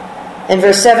 In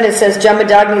verse 7 it says,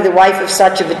 Jamadagni, the wife of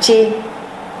Satyavati,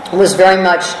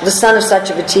 the son of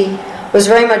Satyavati, was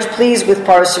very much pleased with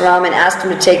Parasuram and asked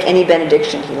him to take any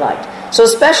benediction he liked. So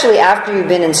especially after you've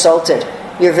been insulted,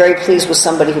 you're very pleased with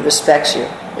somebody who respects you,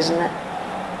 isn't it?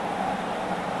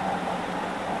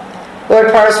 Lord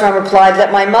Parasuram replied,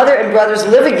 let my mother and brothers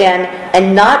live again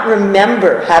and not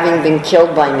remember having been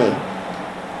killed by me.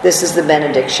 This is the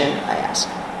benediction I ask.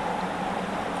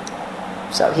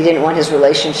 So he didn't want his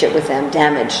relationship with them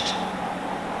damaged.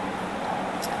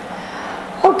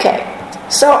 Okay,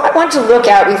 so I want to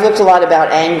we've looked a lot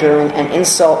about anger and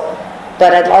insult,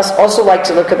 but I'd also like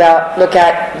to look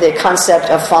at the concept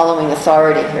of following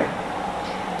authority here.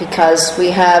 Because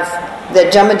we have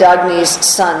that Jamadagni's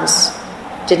sons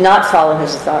did not follow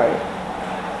his authority,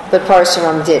 but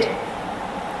Parasuram did.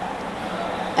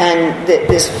 And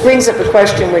this brings up a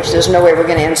question which there's no way we're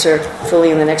going to answer fully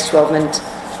in the next 12 minutes,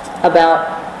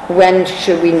 about when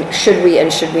should we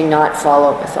and should we not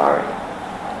follow authority.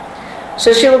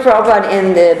 So Srila Prabhupada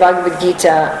in the Bhagavad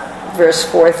Gita, verse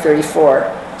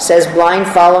 434, says blind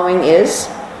following is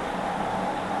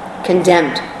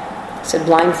condemned. He said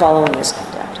blind following is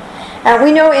condemned. And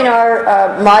we know in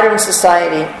our modern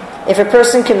society, if a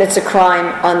person commits a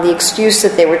crime on the excuse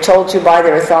that they were told to by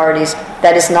their authorities,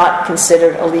 that is not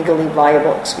considered a legally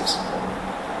viable excuse.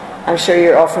 I'm sure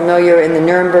you're all familiar in the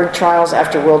Nuremberg trials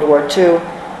after World War II,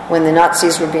 when the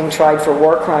Nazis were being tried for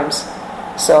war crimes.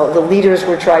 So the leaders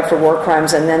were tried for war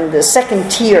crimes, and then the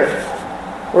second tier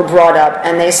were brought up,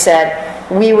 and they said,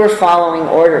 we were following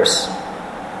orders.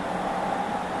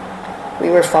 We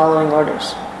were following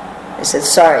orders. They said,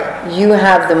 sorry, you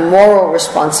have the moral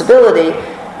responsibility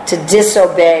to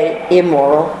disobey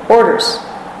immoral orders.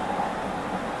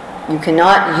 You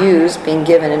cannot use being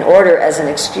given an order as an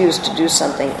excuse to do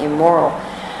something immoral.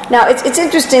 Now, it's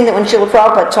interesting that when Srila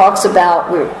Prabhupada talks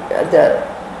about the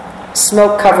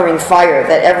smoke covering fire,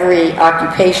 that every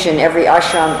occupation, every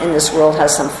ashram in this world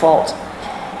has some fault.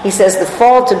 He says the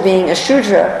fault of being a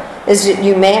Shudra is that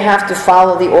you may have to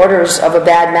follow the orders of a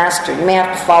bad master. You may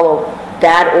have to follow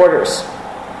bad orders.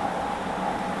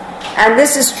 And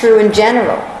this is true in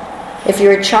general. If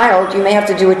you're a child, you may have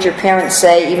to do what your parents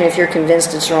say, even if you're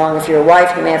convinced it's wrong. If you're a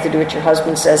wife, you may have to do what your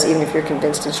husband says, even if you're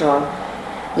convinced it's wrong.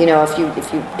 You know, if you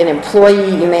an employee,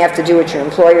 you may have to do what your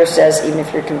employer says, even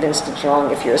if you're convinced it's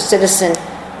wrong. If you're a citizen,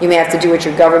 you may have to do what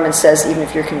your government says, even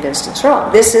if you're convinced it's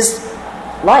wrong. This is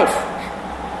life.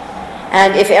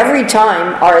 And if every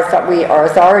time our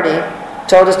authority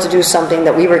told us to do something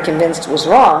that we were convinced was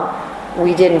wrong,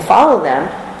 we didn't follow them,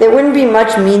 there wouldn't be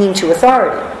much meaning to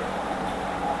authority.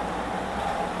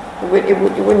 It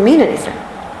wouldn't mean anything.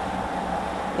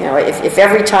 You know, if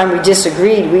every time we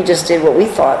disagreed, we just did what we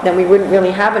thought, then we wouldn't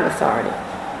really have an authority.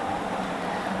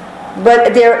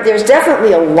 But there's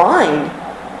definitely a line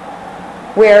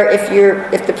where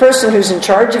if the person who's in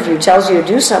charge of you tells you to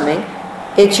do something,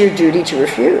 it's your duty to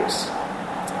refuse,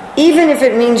 even if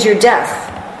it means your death.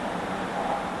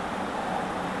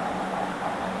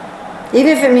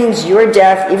 Even if it means your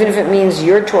death, even if it means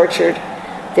you're tortured,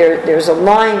 there's a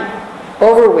line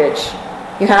over which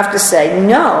you have to say,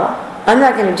 no, I'm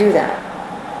not going to do that.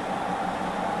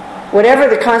 Whatever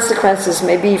the consequences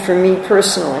may be for me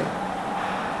personally.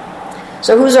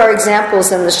 So who's our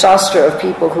examples in the Shastra of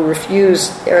people who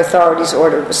refuse their authority's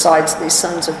order besides these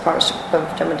sons of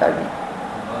Jamadagni?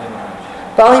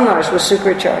 Bali Maharaj was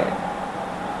Sukracharya.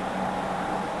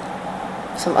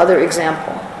 Some other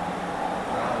example.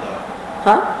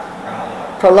 Huh?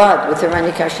 Prahlad with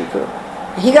Hiranyakashipu.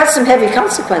 He got some heavy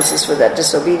consequences for that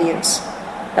disobedience.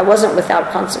 That wasn't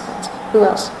without consequence. Who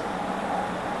else?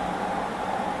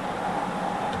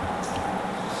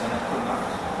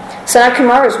 Sanat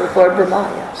Kumar is with Lord Brahma,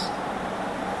 yes.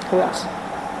 Who else?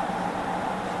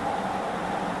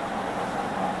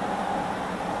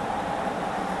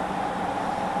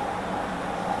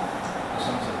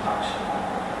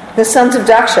 The sons of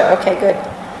Daksha. Okay, good.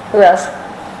 Who else?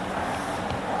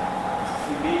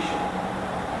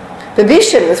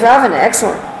 Vibhishan with Ravana.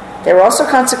 Excellent. There were also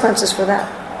consequences for that.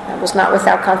 That was not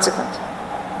without consequence.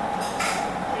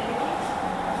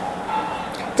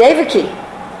 Devaki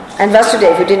and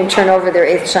Vasudeva, who didn't turn over their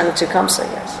 8th son to Kamsa.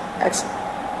 Yes. Excellent.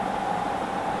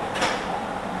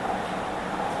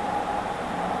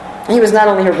 He was not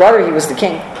only her brother, he was the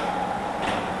king.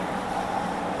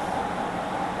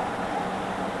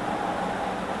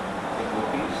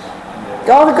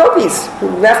 All the gopis who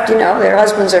left, their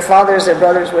husbands, their fathers, their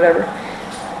brothers, whatever,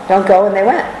 don't go, and they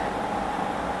went.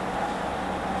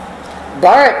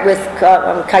 Bharat with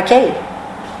Kaikeyi.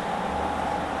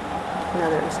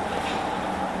 Another example.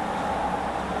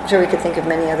 I'm sure we could think of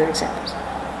many other examples.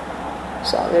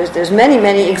 So there's many,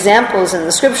 many examples in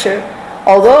the scripture.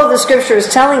 Although the scripture is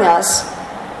telling us,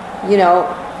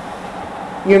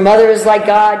 your mother is like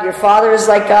God, your father is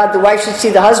like God, the wife should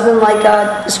see the husband like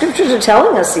God. The scriptures are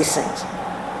telling us these things.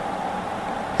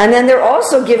 And then they're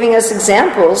also giving us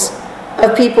examples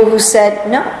of people who said,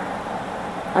 no,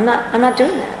 I'm not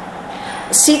doing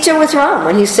that. Sita with Ram,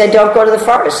 when he said, don't go to the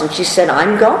forest, and she said,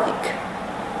 I'm going.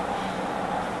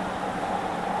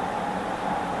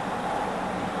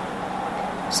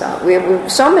 So we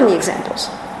have so many examples.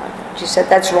 She said,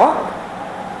 that's wrong.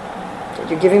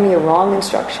 You're giving me a wrong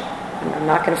instruction. I'm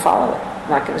not going to follow it. I'm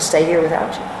not going to stay here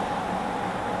without you.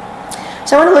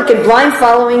 So I want to look at blind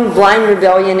following, blind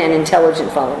rebellion, and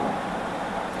intelligent following.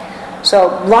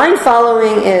 So blind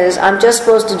following is I'm just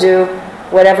supposed to do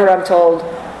whatever I'm told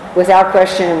without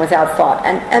question and without thought.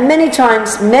 And many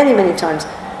times, many times,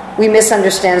 we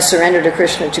misunderstand surrender to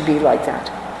Krishna to be like that.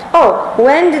 Oh,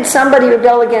 when did somebody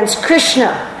rebel against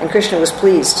Krishna? And Krishna was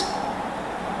pleased.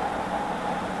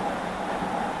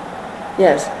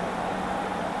 Yes.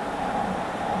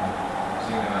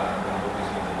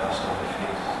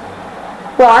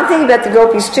 Well, I'm thinking about the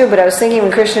gopis too, but I was thinking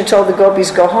when Krishna told the gopis,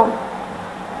 go home.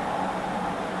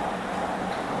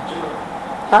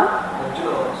 Huh?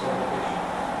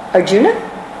 Arjuna?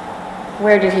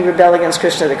 Where did he rebel against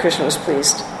Krishna that Krishna was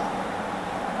pleased?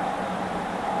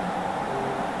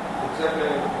 Exactly. I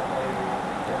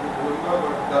remember,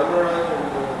 but Dharmaraj and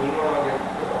Bhima get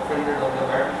offended on the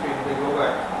battlefield. They go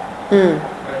back. And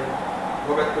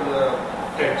go back to the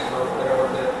tents or wherever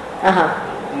they're.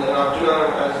 And then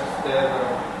Arjuna, as their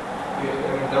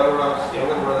Dharmaraj's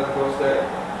younger brother, goes there.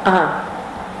 And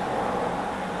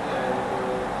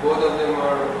both of them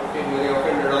are feeling very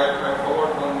offended. I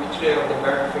forgot on which day of the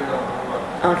battlefield of Dharma.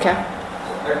 Okay.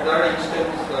 So at that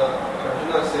instance,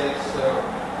 Arjuna says,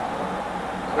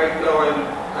 right now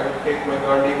I'll take my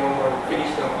Gandhi home and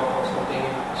finish them off or something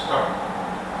and start.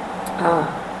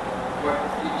 But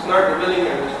it's not rebelling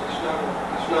against Krishna.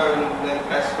 Krishna will then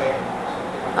pacify him or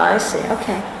something. I see.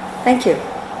 Okay. Thank you.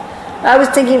 I was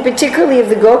thinking particularly of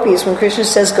the gopis when Krishna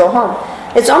says go home.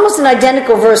 It's almost an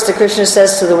identical verse that Krishna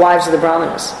says to the wives of the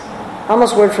Brahmanas.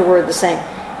 Almost word for word the same.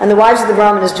 And the wives of the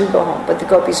Brahmanas do go home, but the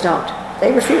gopis don't.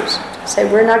 They refuse. Say,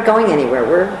 we're not going anywhere.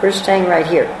 We're staying right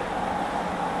here.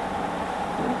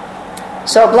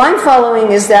 So blind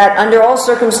following is that under all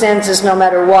circumstances, no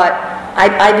matter what,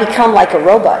 I become like a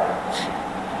robot.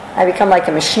 I become like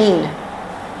a machine.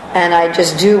 And I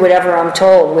just do whatever I'm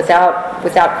told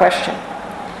without question.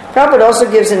 Prabhupada also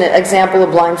gives an example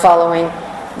of blind following,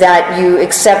 that you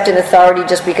accept an authority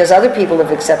just because other people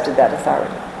have accepted that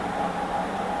authority.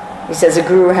 He says a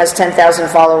guru has 10,000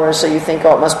 followers, so you think,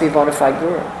 oh, it must be a bona fide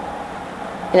guru.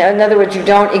 In other words, you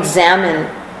don't examine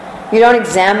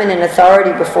an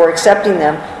authority before accepting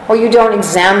them, or you don't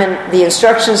examine the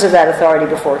instructions of that authority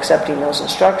before accepting those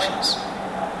instructions.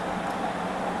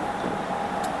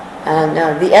 And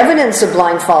the evidence of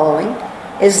blind following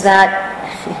is that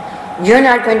you're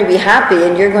not going to be happy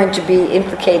and you're going to be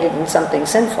implicated in something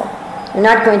sinful. You're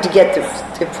not going to get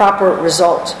the proper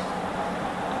result.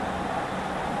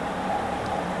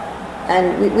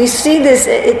 And we see this,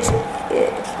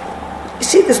 you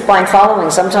see this blind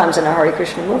following sometimes in a Hare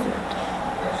Krishna movement.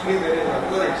 Actually, there is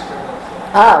another extent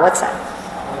also. What's that?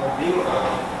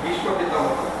 Bhishma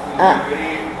Pitamaha will be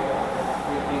very,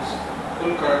 with his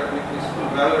full courage, with his full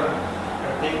valor,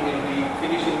 I think will be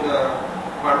finishing the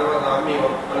Pandava's army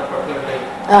on a particular day.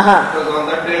 Because on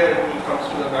that day when he comes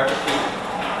to the battlefield,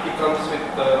 he comes with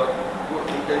the good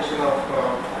intention of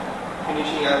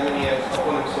finishing as many as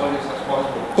opponent soldiers as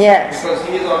possible. Yes. Because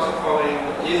he is also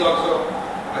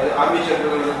an army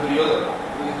general of Duryodhana.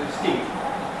 He is his king.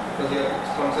 Because it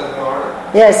comes as an order.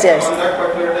 Yes, yes. On that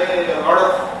particular day, a lot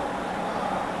of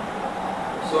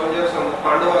soldiers on the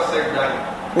Pandava side dying.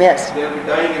 Yes. They will be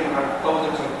dying in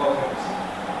thousands and thousands.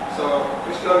 So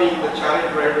Krishna, being the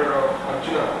chariot rider of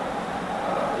Arjuna,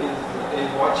 is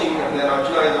watching, and then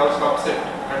Arjuna is also upset,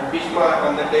 and Bhishma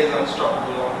on that day is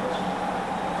unstoppable almost.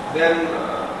 Then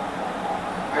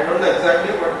I don't know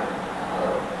exactly, but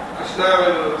Krishna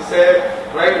will say,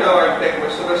 right now I'll take my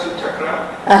Sudarshan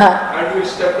Chakra, and he will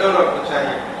step down on the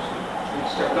chariot. He will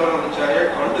step down on the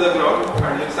chariot onto the ground,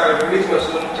 and he will release my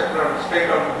Sudarshan Chakra straight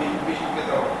on to Bhishma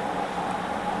Pitamaha.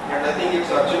 And I think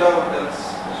it's Arjuna who tells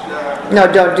Krishna,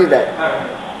 no, don't do that.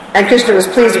 And Krishna was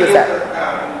pleased with that.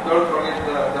 Don't forget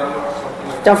the Dharma or something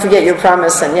like that. Don't forget your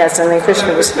promise, and yes, and then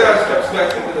Krishna was. Steps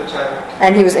back into the chariot.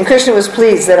 And Krishna was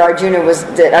pleased that Arjuna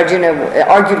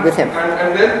argued with him.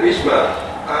 And then Bhishma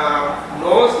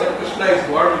knows that Krishna is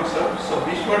God himself. So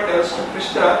Bhishma tells to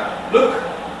Krishna, look,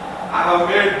 I have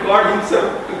made God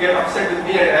himself to get upset with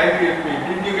me and angry with me.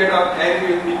 Didn't you get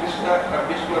angry with me, Krishna?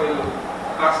 Bhishma will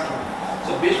ask him.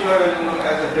 So Bhishma will,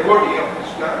 as a devotee of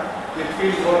Krishna, will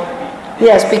feel more happy.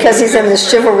 Yes, because he's in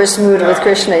this chivalrous mood with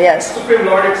Krishna, yes. Supreme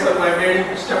Lord itself, I made him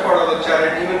to step out of the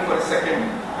chariot even for a second.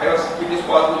 It is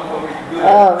possible for me to do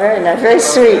that. Oh, very nice, very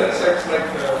sweet. So it's like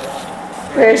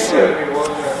very sweet.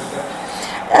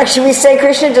 Actually, we say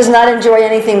Krishna does not enjoy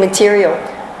anything material.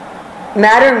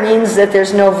 Matter means that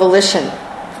there's no volition.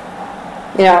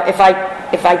 You know, if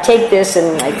I take this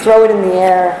and I throw it in the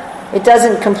air, it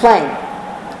doesn't complain.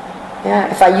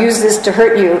 Yeah, if I use this to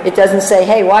hurt you, it doesn't say,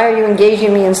 hey, why are you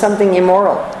engaging me in something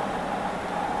immoral?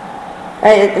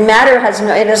 Matter has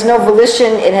no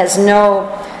volition, it has no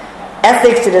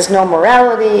ethics, it has no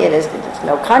morality, it has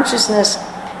no consciousness.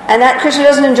 And that Krishna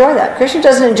doesn't enjoy that. Krishna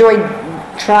doesn't enjoy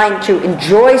trying to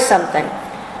enjoy something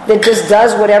that just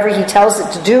does whatever he tells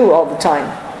it to do all the time.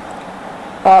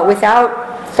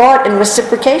 Without thought and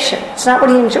reciprocation. It's not what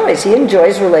he enjoys. He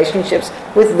enjoys relationships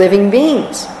with living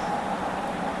beings.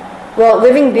 Well,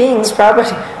 living beings,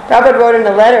 Prabhupada wrote in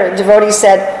a letter, a devotee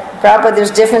said, Prabhupada,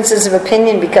 there's differences of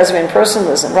opinion because of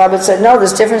impersonalism. Prabhupada said, no,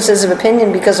 there's differences of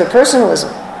opinion because of personalism.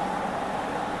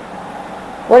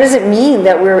 What does it mean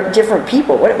that we're different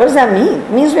people? What does that mean?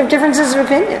 It means we have differences of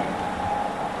opinion.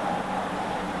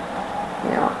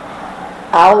 You know,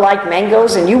 I'll like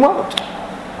mangoes and you won't.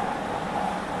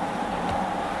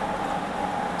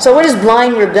 So what is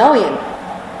blind rebellion?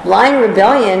 Blind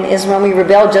rebellion is when we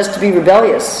rebel just to be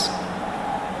rebellious.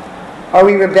 Or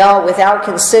we rebel without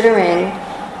considering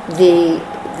the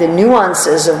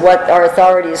nuances of what our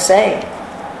authority is saying.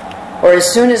 Or as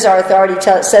soon as our authority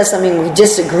says something we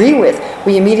disagree with,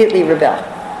 we immediately rebel.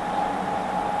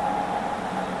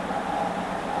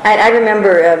 I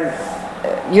remember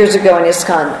years ago in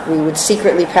ISKCON, we would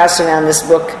secretly pass around this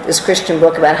book, this Christian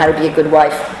book about how to be a good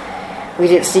wife. We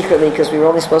did it secretly because we were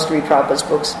only supposed to read Prabhupada's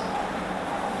books.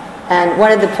 And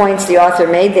one of the points the author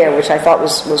made there, which I thought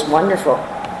was wonderful,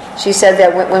 she said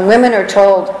that when women are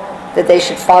told that they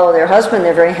should follow their husband,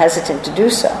 they're very hesitant to do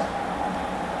so.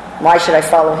 Why should I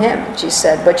follow him? And she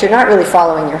said, but you're not really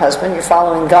following your husband, you're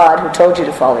following God who told you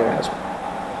to follow your husband.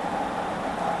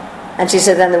 And she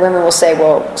said, then the women will say,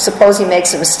 well, suppose he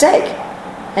makes a mistake.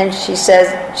 And she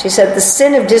said, the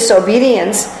sin of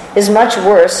disobedience is much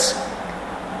worse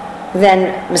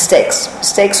than mistakes.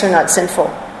 Mistakes are not sinful,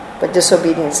 but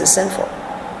disobedience is sinful.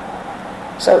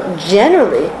 So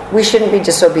generally, we shouldn't be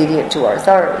disobedient to our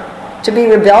authority. To be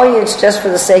rebellious just for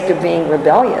the sake of being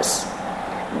rebellious,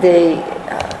 the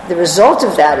result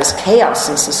of that is chaos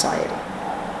in society,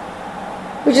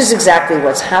 which is exactly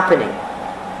what's happening.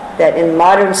 That in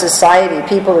modern society,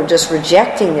 people are just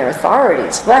rejecting their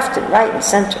authorities left and right and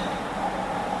center.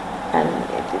 And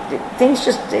things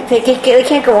just, they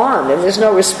can't go on, and there's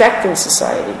no respect in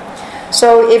society.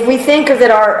 So if we think that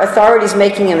our authority is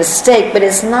making a mistake, but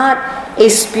it's not a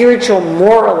spiritual,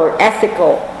 moral, or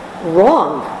ethical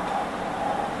wrong,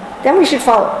 then we should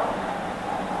follow.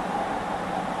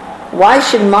 Why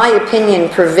should my opinion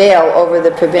prevail over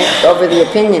the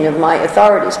opinion of my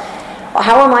authorities?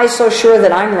 How am I so sure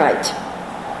that I'm right?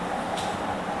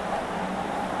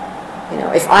 You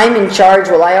know, if I'm in charge,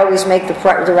 will I always make the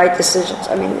right decisions?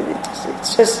 I mean,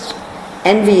 it's just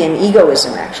envy and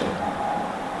egoism, actually.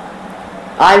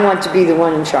 I want to be the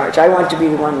one in charge. I want to be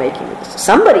the one making the decisions.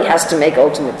 Somebody has to make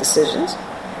ultimate decisions.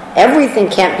 Everything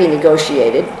can't be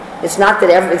negotiated. It's not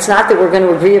that we're going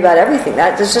to agree about everything.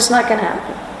 That's just not going to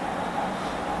happen.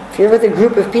 If you're with a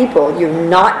group of people, you're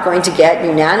not going to get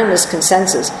unanimous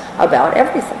consensus about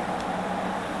everything.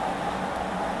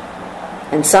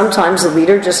 And sometimes the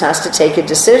leader just has to take a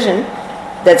decision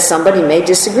that somebody may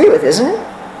disagree with, isn't it?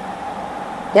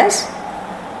 Yes?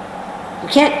 You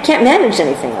can't manage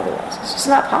anything otherwise. It's just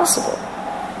not possible.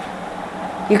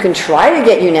 You can try to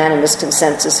get unanimous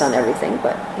consensus on everything,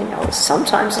 but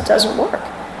sometimes it doesn't work.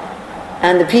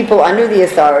 And the people under the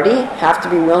authority have to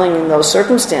be willing in those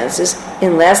circumstances,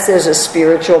 unless there's a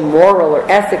spiritual, moral, or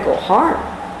ethical harm,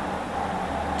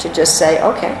 to just say,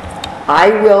 okay,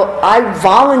 I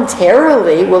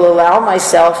voluntarily will allow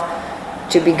myself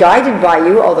to be guided by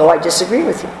you, although I disagree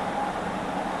with you.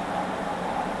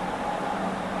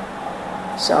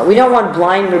 So we don't want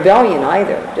blind rebellion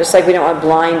either. Just like we don't want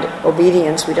blind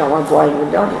obedience, we don't want blind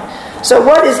rebellion. So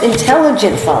what is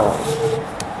intelligent following?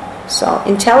 So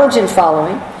intelligent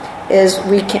following is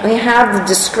we have the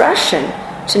discretion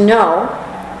to know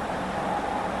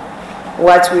we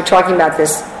were talking about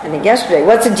this, I think, yesterday.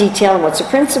 What's a detail and what's a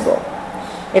principle?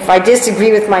 If I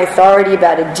disagree with my authority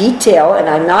about a detail and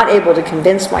I'm not able to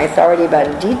convince my authority about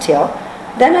a detail,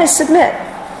 then I submit.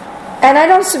 And I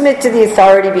don't submit to the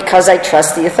authority because I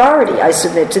trust the authority. I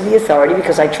submit to the authority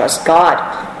because I trust God.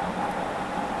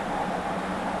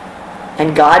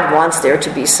 And God wants there to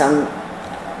be some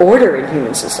order in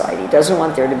human society. He doesn't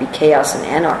want there to be chaos and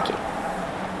anarchy.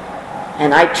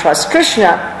 And I trust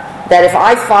Krishna that if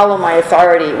I follow my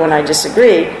authority when I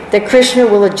disagree, that Krishna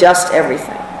will adjust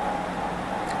everything.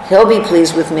 He'll be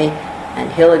pleased with me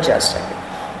and he'll adjust everything.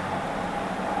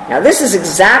 Now this is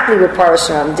exactly what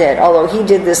Parasuram did, although he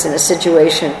did this in a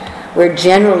situation where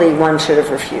generally one should have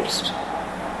refused.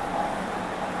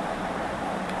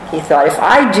 He thought, if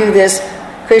I do this,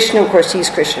 Krishna, of course he's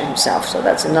Krishna himself, so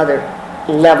that's another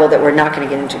level that we're not going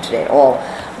to get into today at all.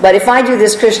 But if I do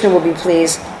this, Krishna will be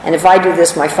pleased, and if I do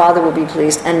this, my father will be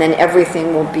pleased, and then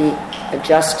everything will be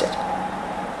adjusted.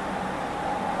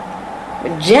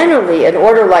 But generally, an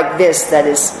order like this that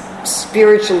is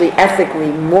spiritually,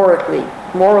 ethically, morally,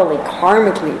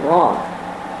 karmically wrong,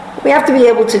 we have to be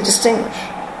able to distinguish.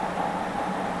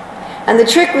 And the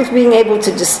trick with being able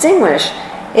to distinguish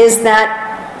is that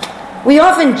we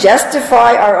often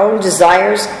justify our own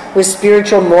desires with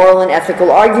spiritual, moral, and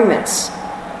ethical arguments.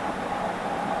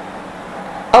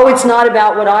 Oh, it's not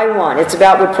about what I want, it's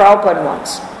about what Prabhupada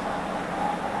wants.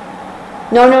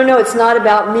 No, it's not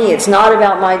about me, it's not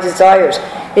about my desires.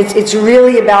 It's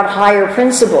really about higher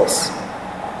principles.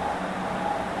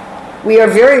 We are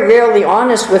very rarely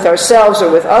honest with ourselves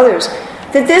or with others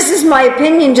that this is my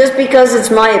opinion just because it's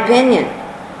my opinion.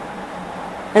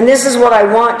 And this is what I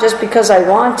want just because I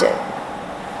want it.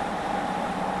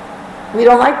 We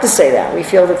don't like to say that. We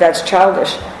feel that that's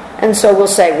childish. And so we'll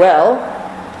say, well,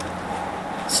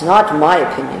 it's not my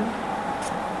opinion.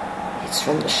 It's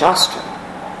from the Shastra.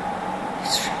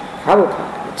 It's from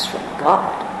Prabhupada. It's from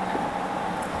God.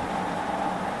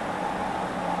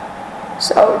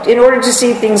 So in order to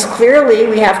see things clearly,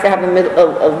 we have to have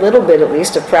a little bit, at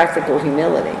least, of practical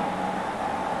humility.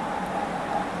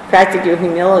 Practical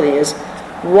humility is,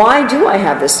 why do I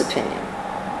have this opinion?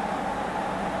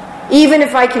 Even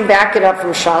if I can back it up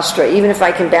from Shastra, even if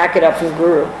I can back it up from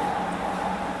Guru.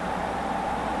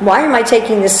 Why am I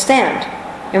taking this stand?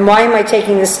 And why am I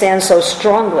taking this stand so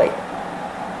strongly?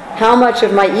 How much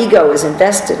of my ego is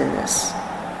invested in this?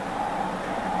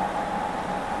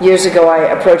 Years ago, I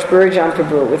approached Burijan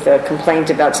Prabhu with a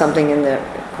complaint about something in the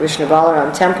Krishna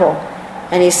Balaram temple,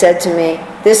 and he said to me,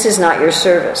 "This is not your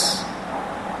service."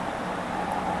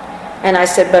 And I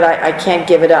said, "But I can't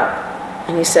give it up."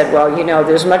 And he said, "Well,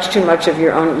 there's much too much of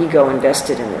your own ego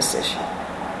invested in this issue."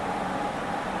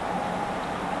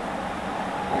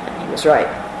 And he was right.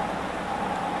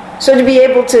 So to be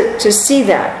able to see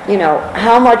that,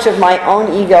 how much of my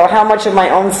own ego, how much of my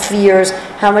own fears,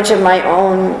 how much of my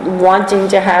own wanting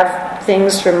to have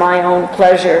things for my own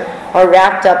pleasure are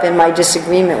wrapped up in my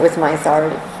disagreement with my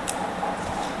authority.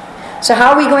 So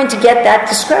how are we going to get that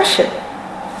discretion?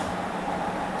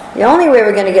 The only way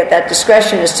we're going to get that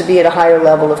discretion is to be at a higher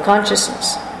level of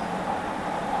consciousness.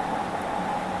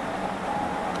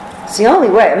 It's the only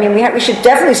way. We should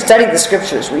definitely study the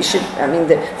scriptures.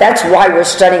 That's why we're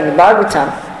studying the Bhagavatam.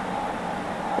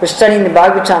 We're studying the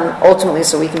Bhagavatam ultimately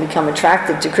so we can become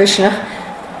attracted to Krishna.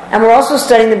 And we're also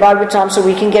studying the Bhagavatam so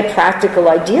we can get practical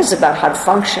ideas about how to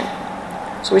function.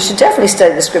 So we should definitely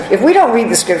study the scriptures. If we don't read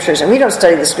the scriptures and we don't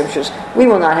study the scriptures, we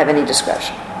will not have any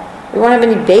discretion. We won't have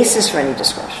any basis for any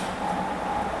discretion.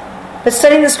 But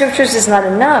studying the scriptures is not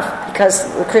enough, because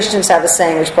the Christians have a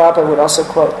saying, which Prabhupada would also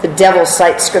quote, the devil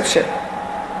cites scripture.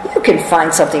 You can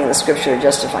find something in the scripture to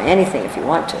justify anything if you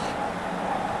want to.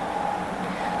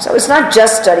 So it's not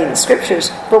just studying the scriptures,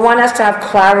 but one has to have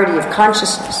clarity of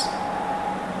consciousness.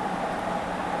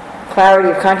 Clarity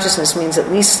of consciousness means at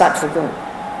least sattva gun,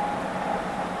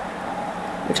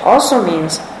 which also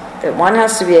means that one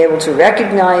has to be able to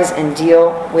recognize and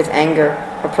deal with anger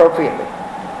appropriately.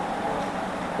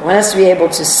 One has to be able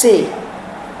to see,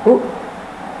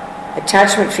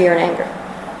 attachment, fear, and anger.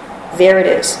 There it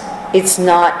is. It's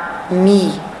not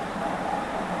me.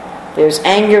 There's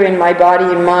anger in my body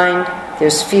and mind.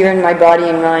 There's fear in my body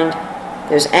and mind.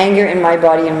 There's anger in my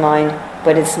body and mind,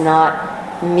 but it's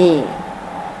not me.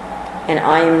 And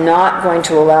I am not going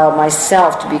to allow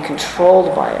myself to be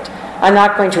controlled by it. I'm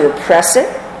not going to repress it.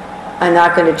 I'm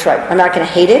not going to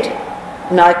hate it.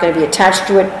 I'm not going to be attached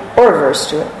to it or averse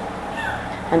to it.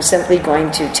 I'm simply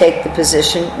going to take the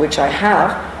position which I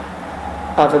have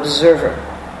of observer.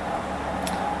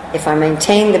 If I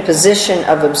maintain the position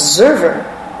of observer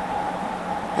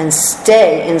and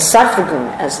stay in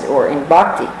sattva or in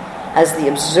bhakti as the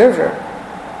observer,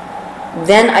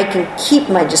 then I can keep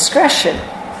my discretion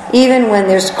even when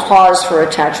there's cause for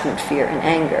attachment, fear, and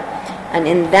anger. And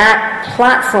in that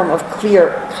platform of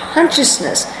clear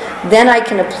consciousness, then I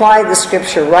can apply the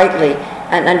scripture rightly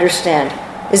and understand,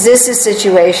 is this a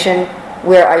situation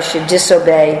where I should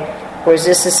disobey, or is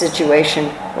this a situation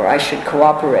where I should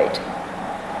cooperate,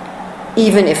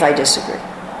 even if I disagree?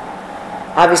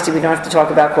 Obviously, we don't have to talk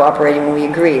about cooperating when we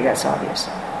agree. That's obvious.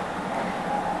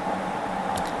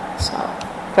 So,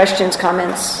 questions,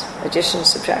 comments, additions,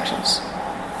 subtractions?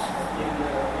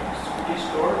 It is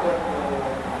told that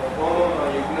the Homa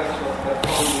Yajnas was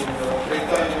performed in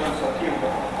Treta Yuga and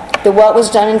Satyuga. The what was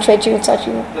done in Treta Yuga and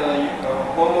Satyuga? The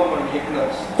Homa and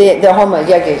Yajnas. The Homa,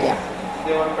 yeah.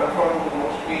 They were performed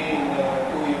mostly in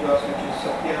two yugas, which is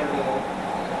Satya and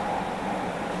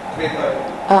Treta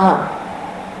Yuga.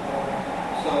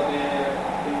 So in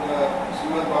the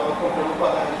Srimad Bhagavatam,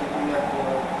 Prabhupada has written that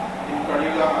in Kali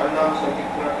Yuga, Arnam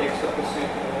Sankirtana takes up a seat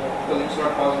because it's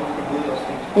not possible to do those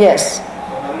things. Yes. So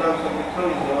Arnam Sankirtana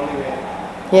is the only way.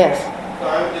 Yes. So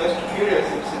I'm just curious,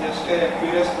 it's just a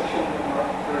curious question.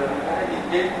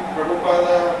 Did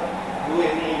Prabhupada do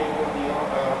any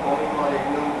homing or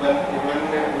ignum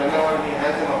whenever he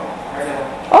has an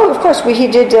opportunity? Oh, of course. He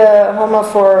did Homa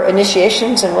for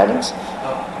initiations and weddings.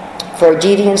 For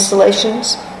deity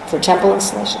installations, for temple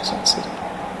installations.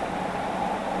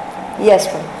 Yes,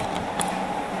 Paul. Do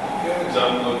you have an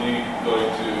example of you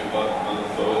going to an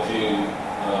authority and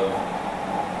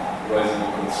raising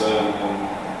a concern and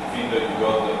the feedback you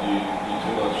got that you're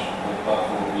too much on the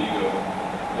platform of ego?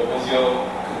 What was your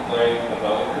complaint, a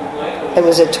valid complaint? It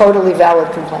was a totally valid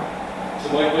complaint.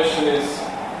 So my question is,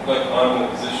 like I'm in a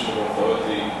position of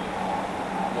authority,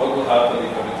 what will happen if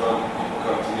every time people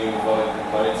come to me with valid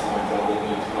complaints and I tell them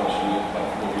they're too much on the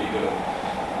platform of ego?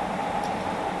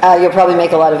 You'll probably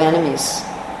make a lot of enemies.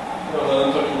 No, but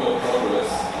I'm talking about progress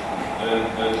and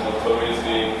authorities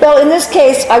being... Well, in this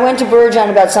case, I went to Burjan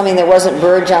about something that wasn't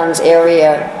Burjan's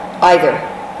area either.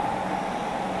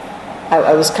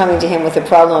 I was coming to him with a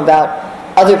problem about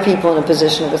other people in a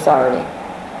position of authority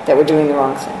that were doing the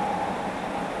wrong thing.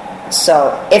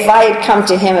 So, if I had come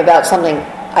to him about something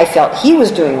I felt he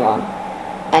was doing wrong,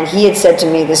 and he had said to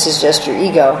me, this is just your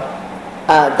ego,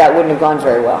 that wouldn't have gone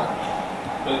very well.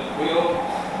 But we all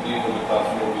live on the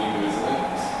platform of ego, isn't it?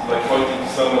 It's like pointing to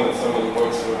someone and someone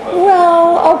works for a platform.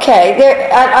 Well, okay.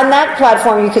 On that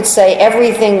platform, you could say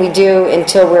everything we do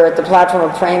until we're at the platform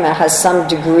of prema has some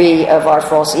degree of our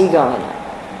false ego in it.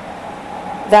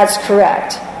 That's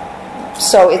correct.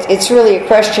 So it's really a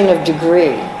question of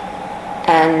degree.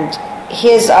 And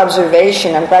his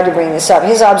observation, I'm glad to bring this up,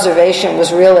 his observation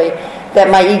was really that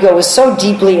my ego was so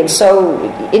deeply and so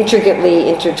intricately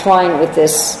intertwined with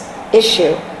this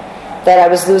issue that I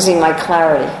was losing my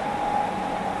clarity.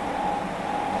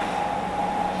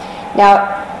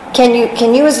 Now, can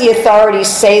you as the authority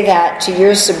say that to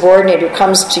your subordinate who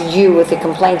comes to you with a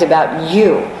complaint about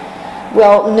you?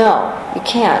 Well, no, you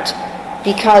can't.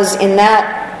 Because in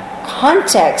that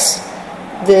context,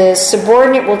 the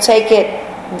subordinate will take it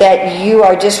that you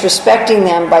are disrespecting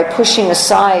them by pushing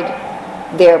aside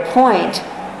their point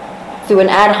through an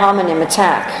ad hominem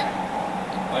attack.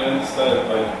 I understand.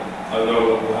 I know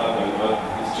what will happen.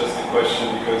 It's just a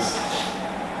question because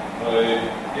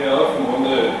I often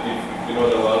wonder if you're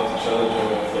not allowed to challenge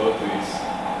our authorities,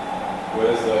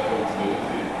 where's the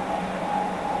accountability?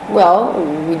 Well,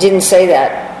 we didn't say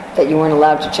that you weren't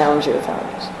allowed to challenge your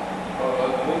authorities.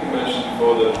 I think you mentioned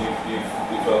before that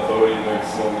if authority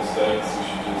makes small mistakes, we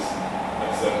should just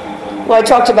Well, I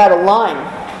talked about a line.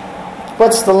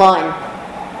 What's the line?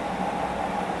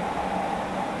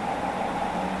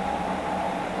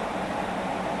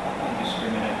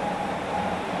 Indiscriminate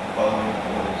following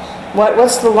orders.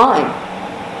 What's the line?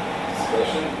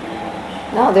 Discretion.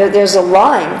 No, there's a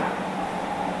line.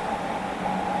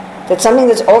 That's something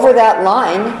that's over that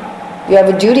line. You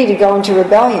have a duty to go into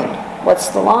rebellion. What's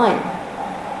the line?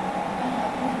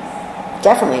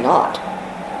 Definitely not.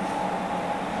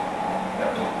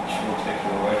 That will take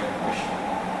you away from Krishna.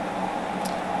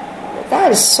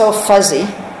 That is so fuzzy.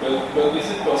 But is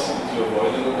it possible to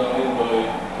avoid a rebellion by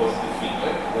positive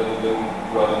feedback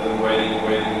rather than waiting, and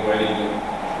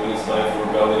when it's time for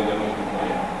rebellion then we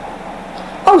complain?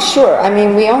 Oh, sure. I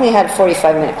mean, we only had a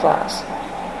 45-minute class.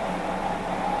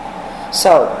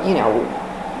 So,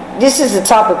 this is a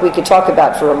topic we could talk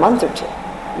about for a month or two.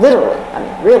 Literally. I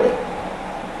mean, really.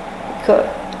 We could.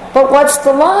 But what's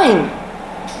the line?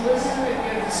 Wasn't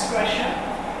it your discretion?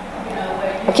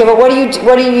 Where you Okay, but what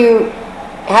are you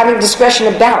having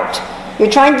discretion about? You're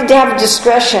trying to have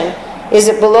discretion. Is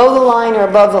it below the line or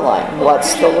above the line?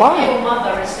 What's the Kill line? your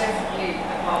mother is definitely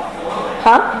above the line.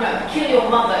 Huh? No, kill your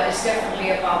mother is definitely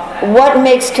above that. What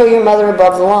makes kill your mother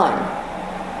above the line?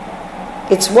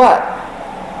 It's what?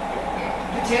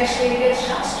 Potentially against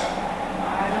Shastra.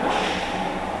 I don't know.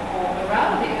 Or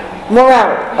morality.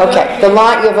 Morality. Okay. The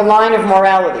line. You have a line of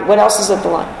morality. What else is at the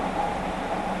line?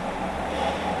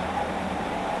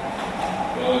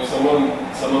 Well, if someone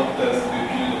pretends to be a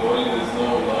pure devotee, there's no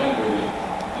line really,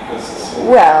 because it's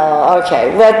Well,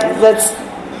 okay. Let's.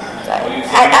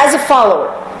 As a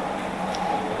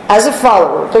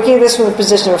follower, looking at this from the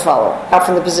position of a follower, not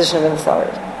from the position of an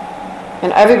authority.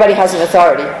 And everybody has an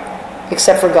authority,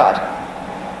 except for God.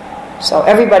 So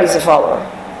everybody's a follower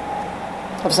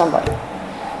of somebody.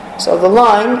 So the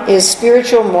line is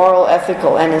spiritual, moral,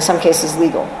 ethical, and in some cases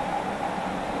legal.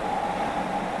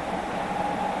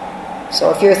 So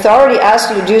if your authority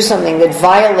asks you to do something that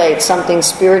violates something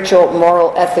spiritual,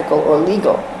 moral, ethical, or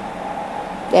legal,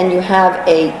 then you have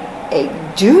a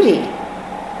duty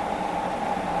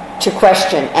to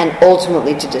question and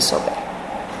ultimately to disobey.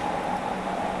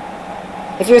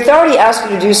 If your authority asks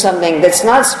you to do something that's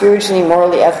not spiritually,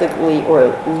 morally, ethically,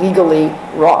 or legally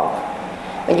wrong,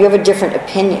 then you have a different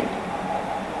opinion.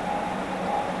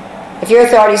 If your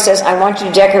authority says, I want you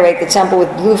to decorate the temple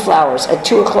with blue flowers at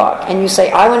 2 o'clock, and you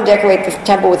say, I want to decorate the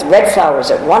temple with red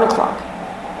flowers at 1 o'clock,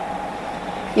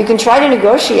 you can try to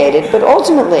negotiate it, but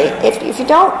ultimately, if you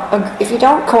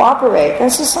don't cooperate, then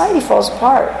society falls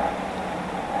apart.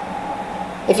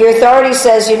 If your authority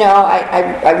says,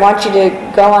 I want you to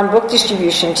go on book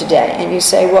distribution today, and you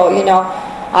say, well,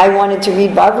 I wanted to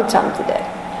read Bhagavatam today.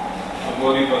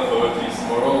 What if authorities'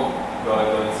 moral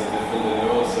guidelines are different than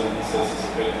yours, and he says it's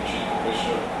okay to cheat the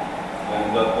Krishna,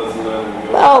 and that doesn't matter with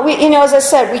yours? Well, as I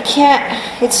said, we can't.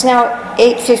 It's now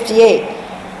 8:58.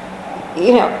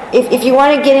 If you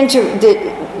want to get into the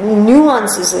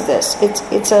nuances of this,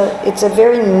 it's a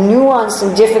very nuanced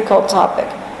and difficult topic.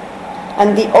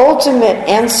 And the ultimate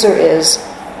answer is,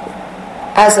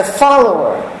 as a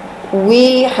follower,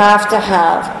 we have to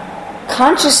have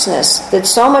consciousness that's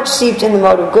so much seeped in the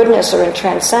mode of goodness or in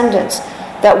transcendence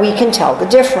that we can tell the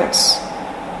difference.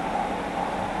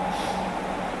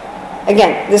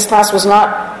 Again, this class was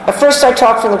not... At first I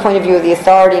talked from the point of view of the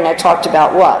authority, and I talked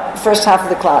about what? The first half of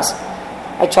the class.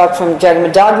 I talked from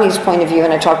Jagamadagni's point of view,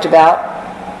 and I talked about...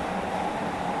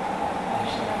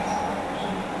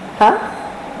 Huh?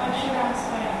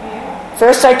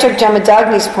 First I took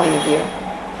Jamadagni's point of view.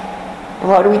 And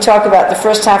what do we talk about the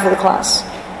first half of the class?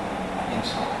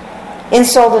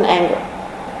 Insult and anger.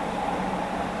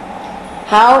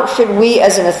 How should we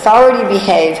as an authority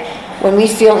behave when we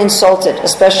feel insulted,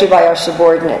 especially by our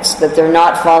subordinates, that they're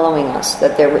not following us,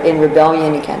 that they're in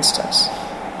rebellion against us?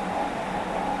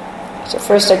 So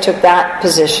first I took that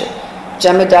position,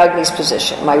 Jamadagni's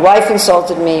position. My wife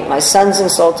insulted me, my sons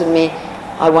insulted me,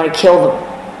 I want to kill them.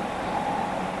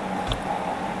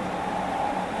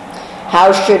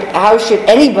 How should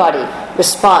anybody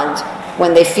respond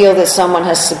when they feel that someone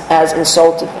has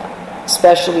insulted them,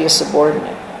 especially a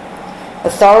subordinate?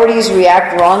 Authorities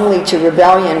react wrongly to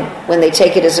rebellion when they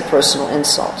take it as a personal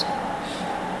insult.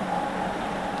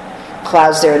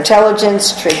 Clouds their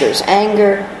intelligence, triggers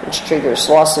anger, which triggers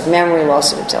loss of memory,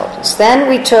 loss of intelligence. Then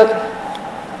we took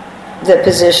the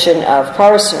position of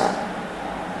Parasuram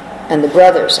and the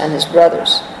brothers and his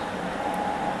brothers.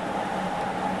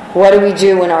 What do we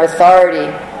do when our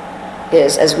authority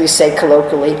is, as we say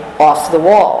colloquially, off the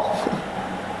wall?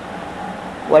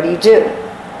 What do?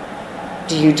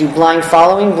 Do you do blind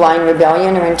following, blind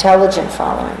rebellion, or intelligent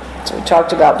following? So we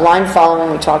talked about blind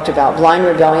following, we talked about blind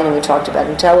rebellion, and we talked about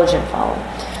intelligent following.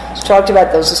 So we talked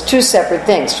about those as two separate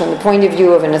things. From the point of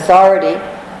view of an authority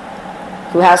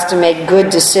who has to make good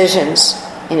decisions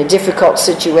in a difficult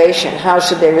situation, how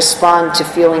should they respond to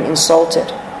feeling insulted?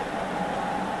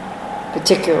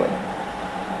 Particularly.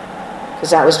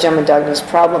 Because that was Jamadagni's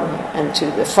problem here. And to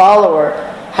the follower,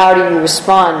 how do you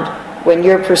respond when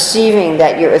you're perceiving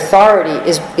that your authority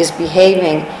is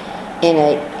behaving in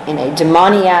a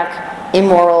demoniac,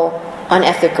 immoral,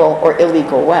 unethical, or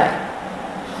illegal way?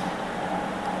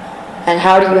 And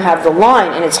how do you have the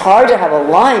line? And it's hard to have a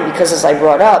line because, as I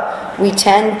brought up, we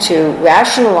tend to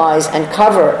rationalize and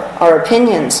cover our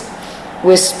opinions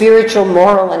with spiritual,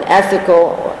 moral, and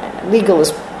ethical, and legal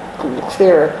is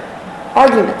clearer,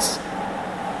 arguments.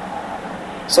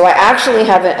 So I actually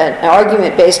have an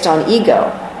argument based on ego,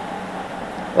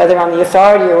 whether I'm the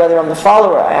authority or whether I'm the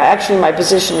follower. My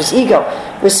position is ego.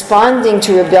 Responding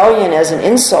to rebellion as an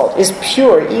insult is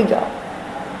pure ego,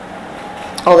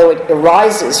 although it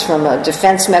arises from a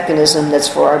defense mechanism that's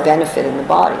for our benefit in the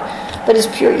body. But it's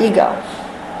pure ego.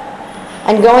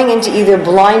 And going into either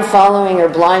blind following or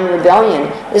blind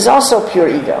rebellion is also pure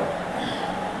ego.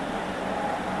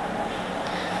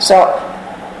 So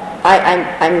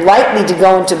I'm likely to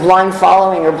go into blind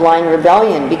following or blind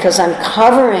rebellion because I'm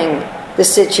covering the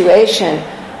situation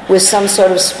with some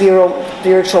sort of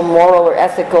spiritual, moral, or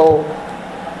ethical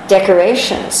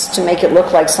decorations to make it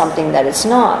look like something that it's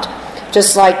not.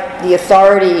 Just like the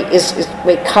authority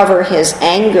may cover his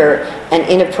anger and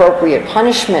inappropriate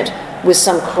punishment with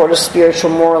some sort of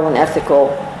spiritual, moral, and ethical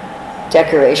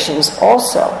decorations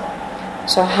also.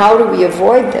 So how do we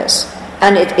avoid this?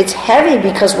 And it's heavy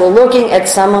because we're looking at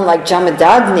someone like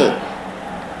Jamadagni.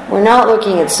 We're not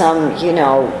looking at some,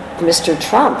 Mr.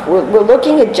 Trump. We're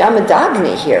looking at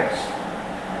Jamadagni here,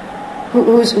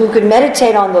 who could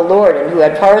meditate on the Lord and who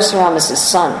had Parasuram as his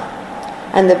son.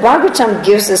 And the Bhagavatam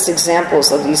gives us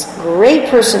examples of these great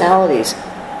personalities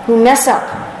who mess up.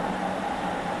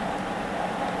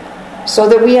 So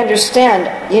that we understand,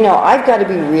 I've got to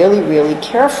be really, really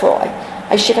careful.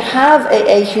 I should have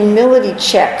a humility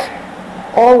check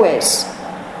always.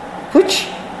 Which?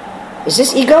 Is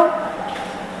this ego?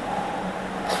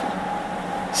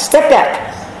 Step back.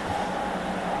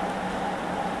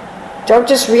 Don't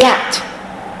just react.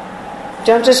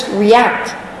 Don't just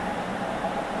react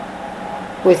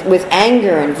with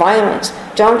anger and violence.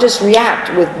 Don't just react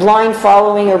with blind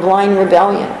following or blind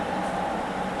rebellion.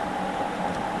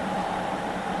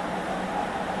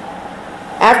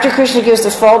 After Krishna gives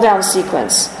the fall down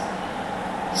sequence,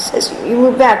 he says, you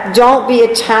move back. Don't be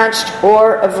attached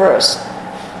or averse.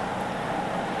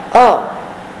 Oh,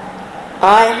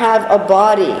 I have a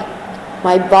body.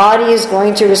 My body is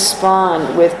going to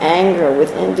respond with anger,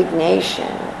 with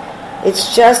indignation.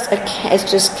 It's just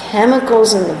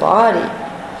chemicals in the body.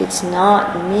 It's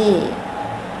not me.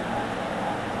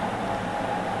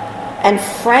 And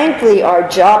frankly, our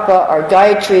japa, our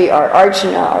gayatri, our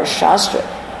archana, our shastra,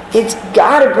 it's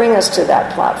got to bring us to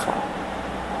that platform.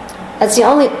 That's the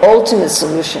only ultimate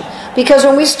solution. Because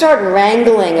when we start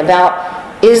wrangling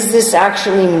about, is this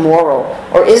actually moral,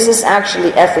 or is this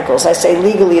actually ethical? As I say,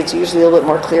 legally, it's usually a little bit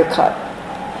more clear-cut.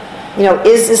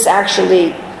 Is this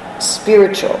actually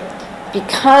spiritual?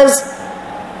 Because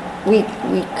we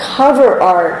cover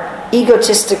our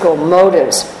egotistical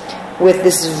motives with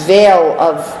this veil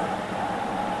of,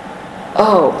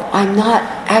 I'm not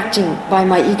acting by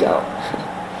my ego.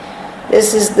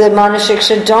 This is the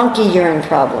Manashiksha donkey urine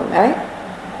problem, right?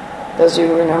 Those of you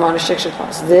who are in our Manashiksha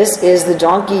class. This is the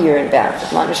donkey urine bath of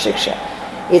Manashiksha.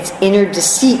 It's inner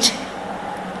deceit,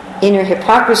 inner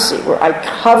hypocrisy, where I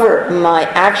cover my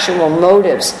actual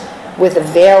motives with a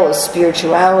veil of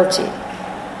spirituality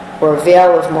or a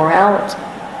veil of morality.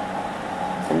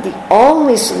 And the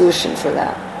only solution for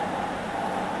that,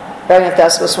 Raghunath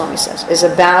Das Goswami says, is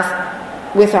a bath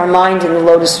with our mind in the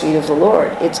lotus feet of the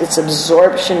Lord. It's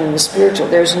absorption in the spiritual.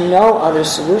 There's no other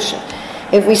solution.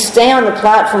 If we stay on the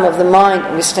platform of the mind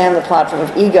and we stay on the platform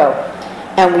of ego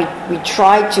and we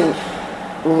try to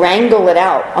wrangle it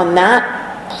out on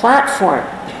that platform,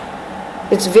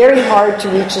 it's very hard to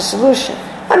reach a solution.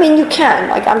 I mean, you can.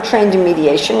 Like, I'm trained in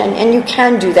mediation, and you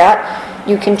can do that.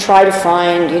 You can try to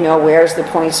find, where's the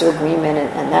points of agreement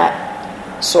and that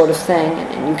sort of thing,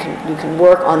 and you can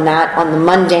work on that on the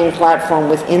mundane platform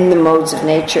within the modes of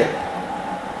nature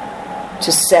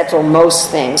to settle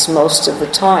most things most of the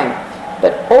time.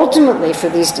 But ultimately, for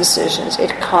these decisions,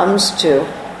 it comes to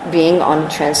being on a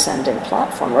transcendent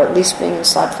platform, or at least being in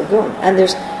Sattva Gun. And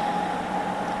there's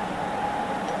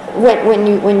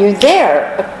when you're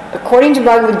there, according to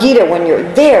Bhagavad Gita, when you're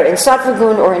there in Sattva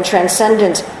Gun or in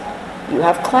transcendent, you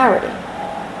have clarity.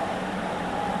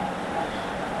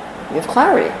 You have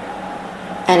clarity.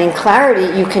 And in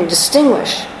clarity, you can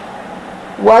distinguish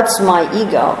what's my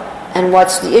ego and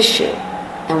what's the issue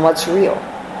and what's real.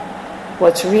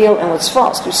 What's real and what's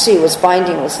false. You see what's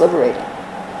binding, what's liberating.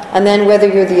 And then whether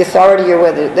you're the authority or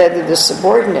whether the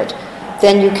subordinate,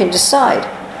 then you can decide,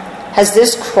 has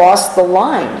this crossed the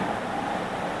line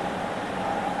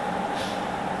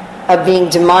of being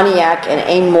demoniac and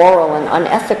amoral and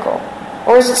unethical?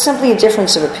 Or is it simply a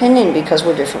difference of opinion because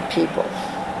we're different people?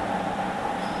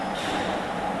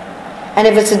 And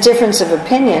if it's a difference of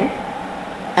opinion,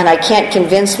 and I can't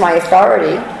convince my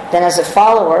authority, then as a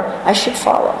follower, I should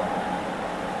follow.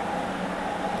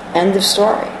 End of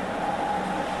story.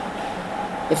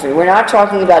 If we're not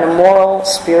talking about immoral,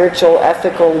 spiritual,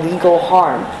 ethical, legal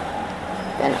harm,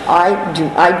 then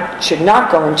I should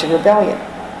not go into rebellion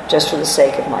just for the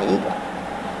sake of my ego.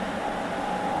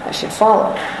 I should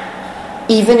follow.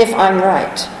 Even if I'm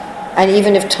right, and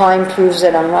even if time proves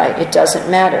that I'm right, it doesn't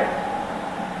matter.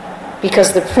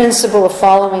 Because the principle of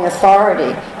following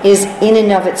authority is in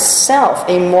and of itself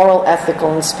a moral,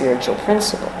 ethical, and spiritual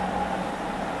principle.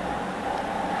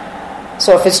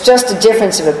 So if it's just a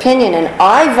difference of opinion and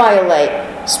I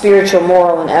violate spiritual,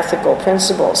 moral, and ethical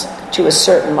principles to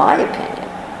assert my opinion,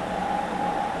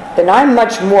 then I'm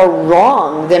much more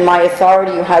wrong than my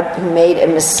authority who made a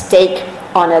mistake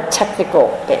on a technical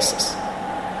basis.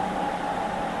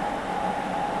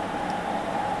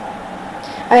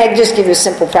 I can just give you a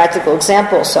simple practical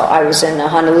example. So I was in the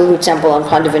Honolulu temple on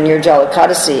Pandava Nirjala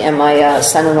Ekadasi, and my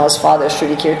son-in-law's father,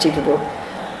 Shruti Kirti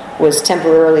Prabhu, was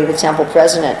temporarily the temple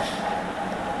president.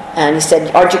 And he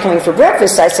said, aren't you coming for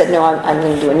breakfast? I said, no, I'm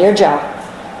going to do a Nirjala.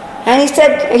 And he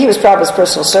said, he was Prabhupada's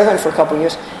personal servant for a couple of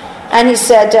years. And he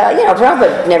said,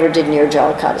 Prabhupada never did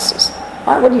Nirjala Ekadasis.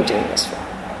 What are you doing this for?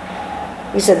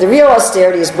 He said, the real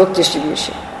austerity is book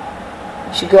distribution.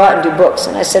 You should go out and do books.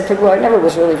 And I said, Prabhu, I never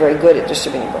was really very good at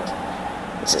distributing books.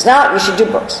 He says, no, you should do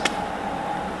books.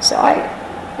 So I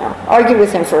argued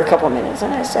with him for a couple of minutes.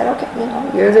 And I said, okay,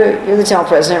 you're the temple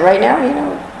president right now,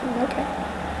 okay.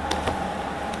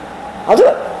 I'll do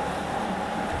it.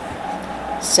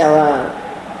 So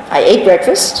I ate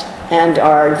breakfast, and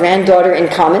our granddaughter in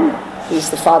common, he's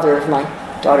the father of my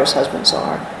daughter's husband, so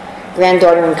our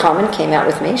granddaughter in common came out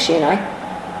with me. She and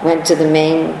I went to the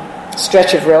main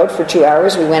stretch of road for 2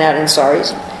 hours. We went out in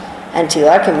saris and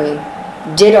tilak, and we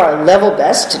did our level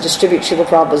best to distribute Srila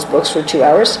Prabhupada's books for 2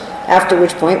 hours, after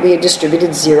which point we had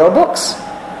distributed 0 books.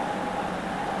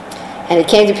 And he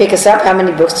came to pick us up. How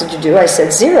many books did you do? I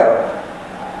said 0.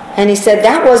 And he said,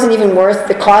 that wasn't even worth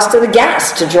the cost of the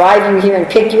gas to drive you here and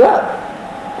pick you up.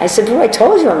 I said, I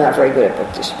told you I'm not very good at book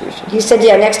distribution. He said,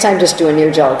 yeah, next time just do a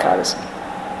Nirjala Ekadasi.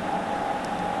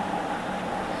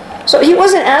 So he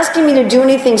wasn't asking me to do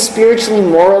anything spiritually,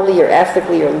 morally, or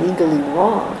ethically, or legally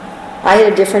wrong. I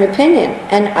had a different opinion,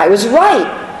 and I was right.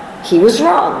 He was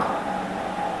wrong.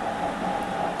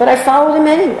 But I followed him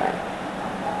anyway.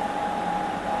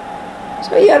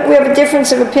 So we have a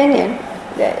difference of opinion.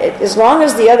 As long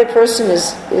as the other person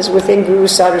is within Guru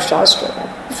Sadhu Shastra,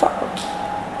 we follow.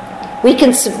 We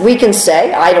can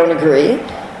say, I don't agree.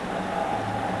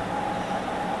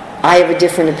 I have a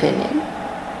different opinion.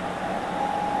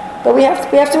 But we have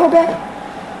to obey.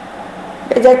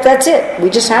 That's it. We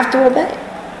just have to obey.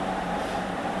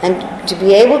 And to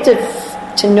be able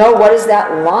to know what is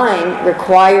that line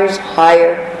requires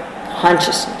higher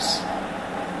consciousness.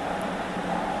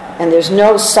 And there's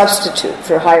no substitute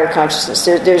for higher consciousness.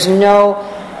 There's no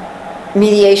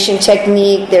mediation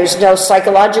technique. There's no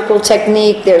psychological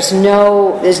technique. There's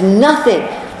nothing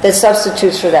that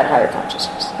substitutes for that higher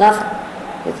consciousness.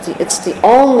 Nothing. It's the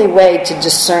only way to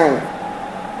discern,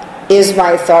 is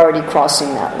my authority crossing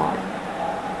that line?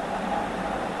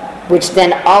 Which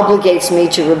then obligates me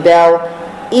to rebel,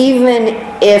 even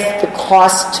if the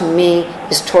cost to me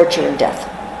is torture and death.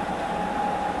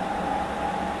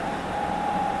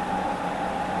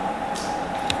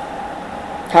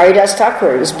 Haridas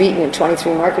Thakur was beaten in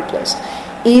 23 Marketplace.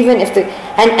 Even if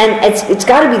it's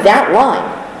got to be that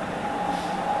line.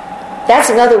 That's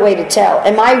another way to tell.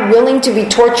 Am I willing to be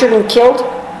tortured and killed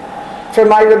for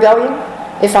my rebellion?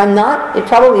 If I'm not, it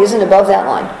probably isn't above that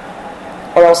line.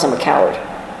 Or else I'm a coward.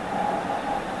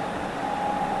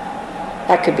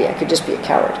 I could just be a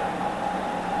coward.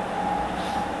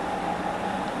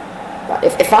 But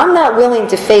if I'm not willing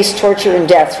to face torture and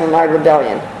death for my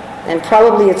rebellion, then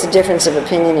probably it's a difference of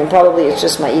opinion, and probably it's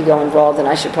just my ego involved, and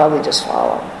I should probably just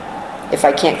follow. If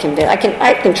I can't convince, I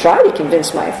can try to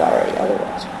convince my authority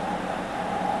otherwise.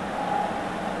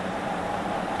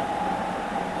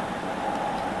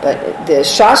 But the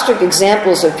Shastric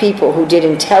examples of people who did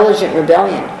intelligent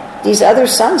rebellion, these other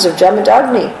sons of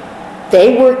Jamadagni,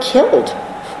 they were killed.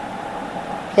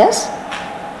 Yes?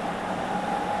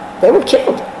 They were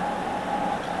killed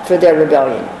for their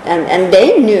rebellion. And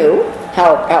they knew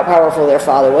how powerful their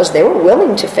father was. They were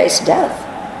willing to face death.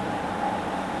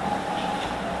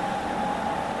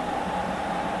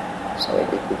 So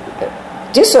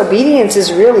disobedience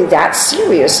is really that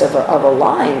serious of a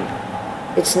line.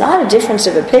 It's not a difference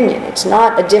of opinion. It's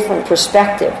not a different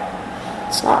perspective.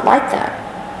 It's not like that.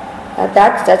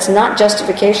 That's not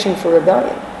justification for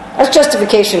rebellion. That's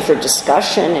justification for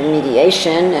discussion and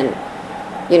mediation and,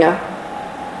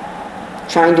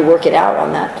 trying to work it out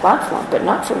on that platform, but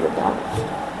not for rebellion.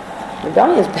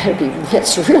 Rebellion better be,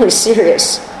 it's really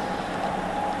serious.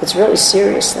 It's a really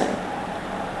serious thing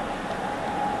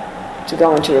to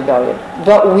go into rebellion.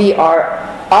 But we are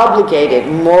obligated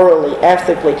morally,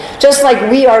 ethically, just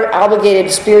like we are obligated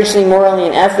spiritually, morally,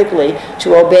 and ethically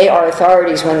to obey our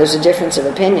authorities when there's a difference of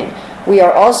opinion. We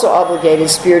are also obligated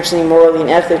spiritually, morally, and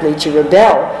ethically to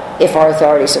rebel if our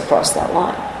authorities have crossed that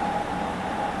line.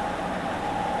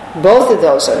 Both of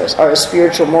those are a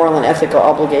spiritual, moral, and ethical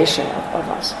obligation of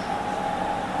us,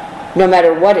 no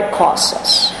matter what it costs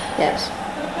us. Yes?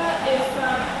 What about if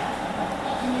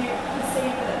you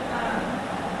perceive that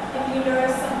if you know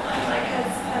someone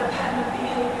has had a pattern of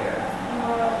behavior,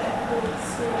 moral, ethical,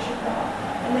 spiritual,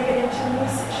 and they get into a new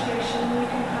situation, you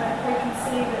can kind of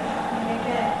preconceive it happening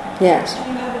again. Yes. Do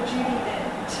you have a duty then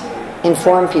to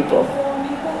Inform people. Inform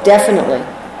people? Definitely.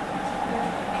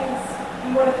 Because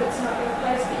what if it's not your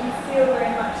place, but you feel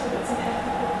very much that it's an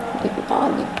ethical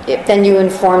problem? Then you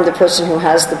inform the person who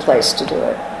has the place to do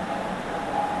it.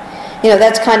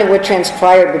 That's kind of what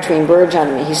transpired between Burjan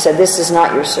and me. He said, "This is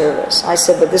not your service." I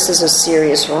said, "But this is a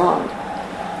serious wrong."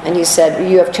 And he said,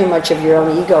 "You have too much of your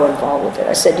own ego involved with it."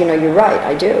 I said, "You're right,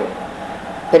 I do.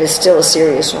 But it's still a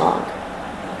serious wrong."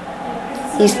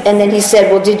 And then he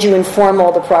said, "Well, did you inform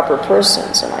all the proper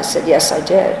persons?" And I said, "Yes, I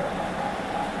did."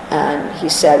 And he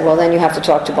said, "Well, then you have to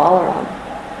talk to Balaram."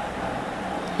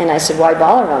 And I said, "Why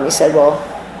Balaram?" He said, "Well,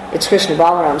 it's Krishna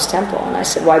Balaram's temple." And I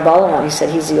said, "Why Balaram?" He said,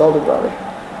 "He's the older brother."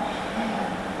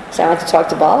 So I went to talk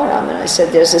to Balaram, and I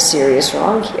said, "There's a serious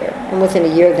wrong here." And within a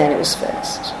year, then it was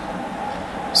fixed.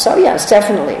 So yes,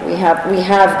 definitely, we have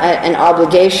an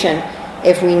obligation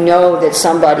if we know that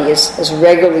somebody has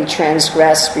regularly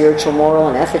transgressed spiritual, moral,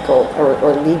 and ethical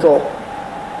or legal,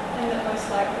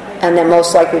 and then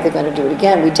most likely they're going to do it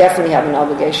again. We definitely have an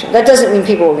obligation. That doesn't mean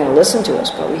people are going to listen to us,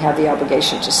 but we have the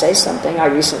obligation to say something. I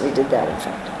recently did that, in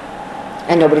fact.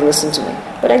 And nobody listened to me.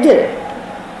 But I did it.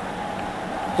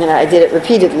 And I did it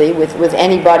repeatedly with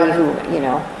anybody who,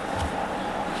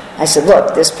 I said,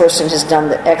 "Look, this person has done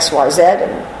the X, Y, Z,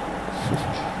 and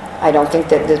I don't think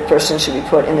that this person should be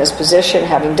put in this position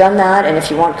having done that. And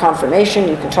if you want confirmation,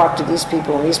 you can talk to these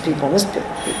people and these people and these people."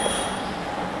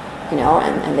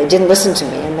 And they didn't listen to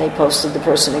me, and they posted the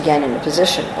person again in the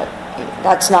position. But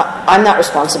I'm not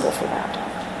responsible for that.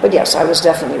 But yes, I was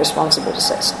definitely responsible to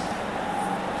say so.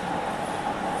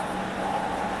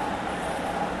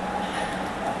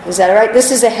 Is that all right?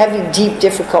 This is a heavy, deep,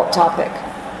 difficult topic.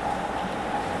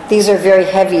 These are very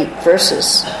heavy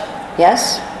verses.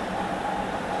 Yes?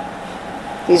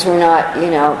 These were not,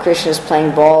 Krishna's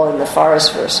playing ball in the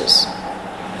forest verses.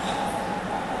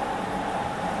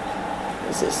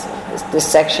 This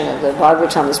section of the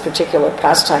Bhagavatam, this particular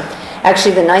pastime.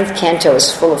 Actually, the 9th canto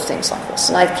is full of things like this.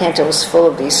 The 9th canto is full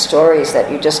of these stories that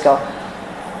you just go,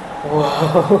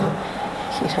 whoa,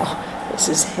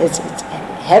 it's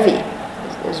heavy.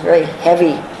 There's very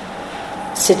heavy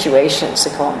situations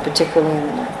that go on, particularly in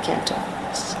the 9th canto.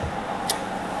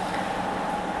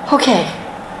 Okay,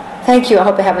 thank you. I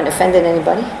hope I haven't offended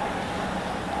anybody.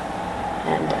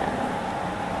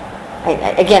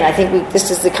 And I think this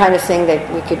is the kind of thing that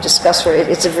we could discuss.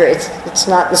 It's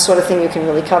not the sort of thing you can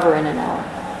really cover in an hour.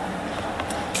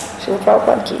 Srila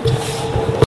Prabhupada ki.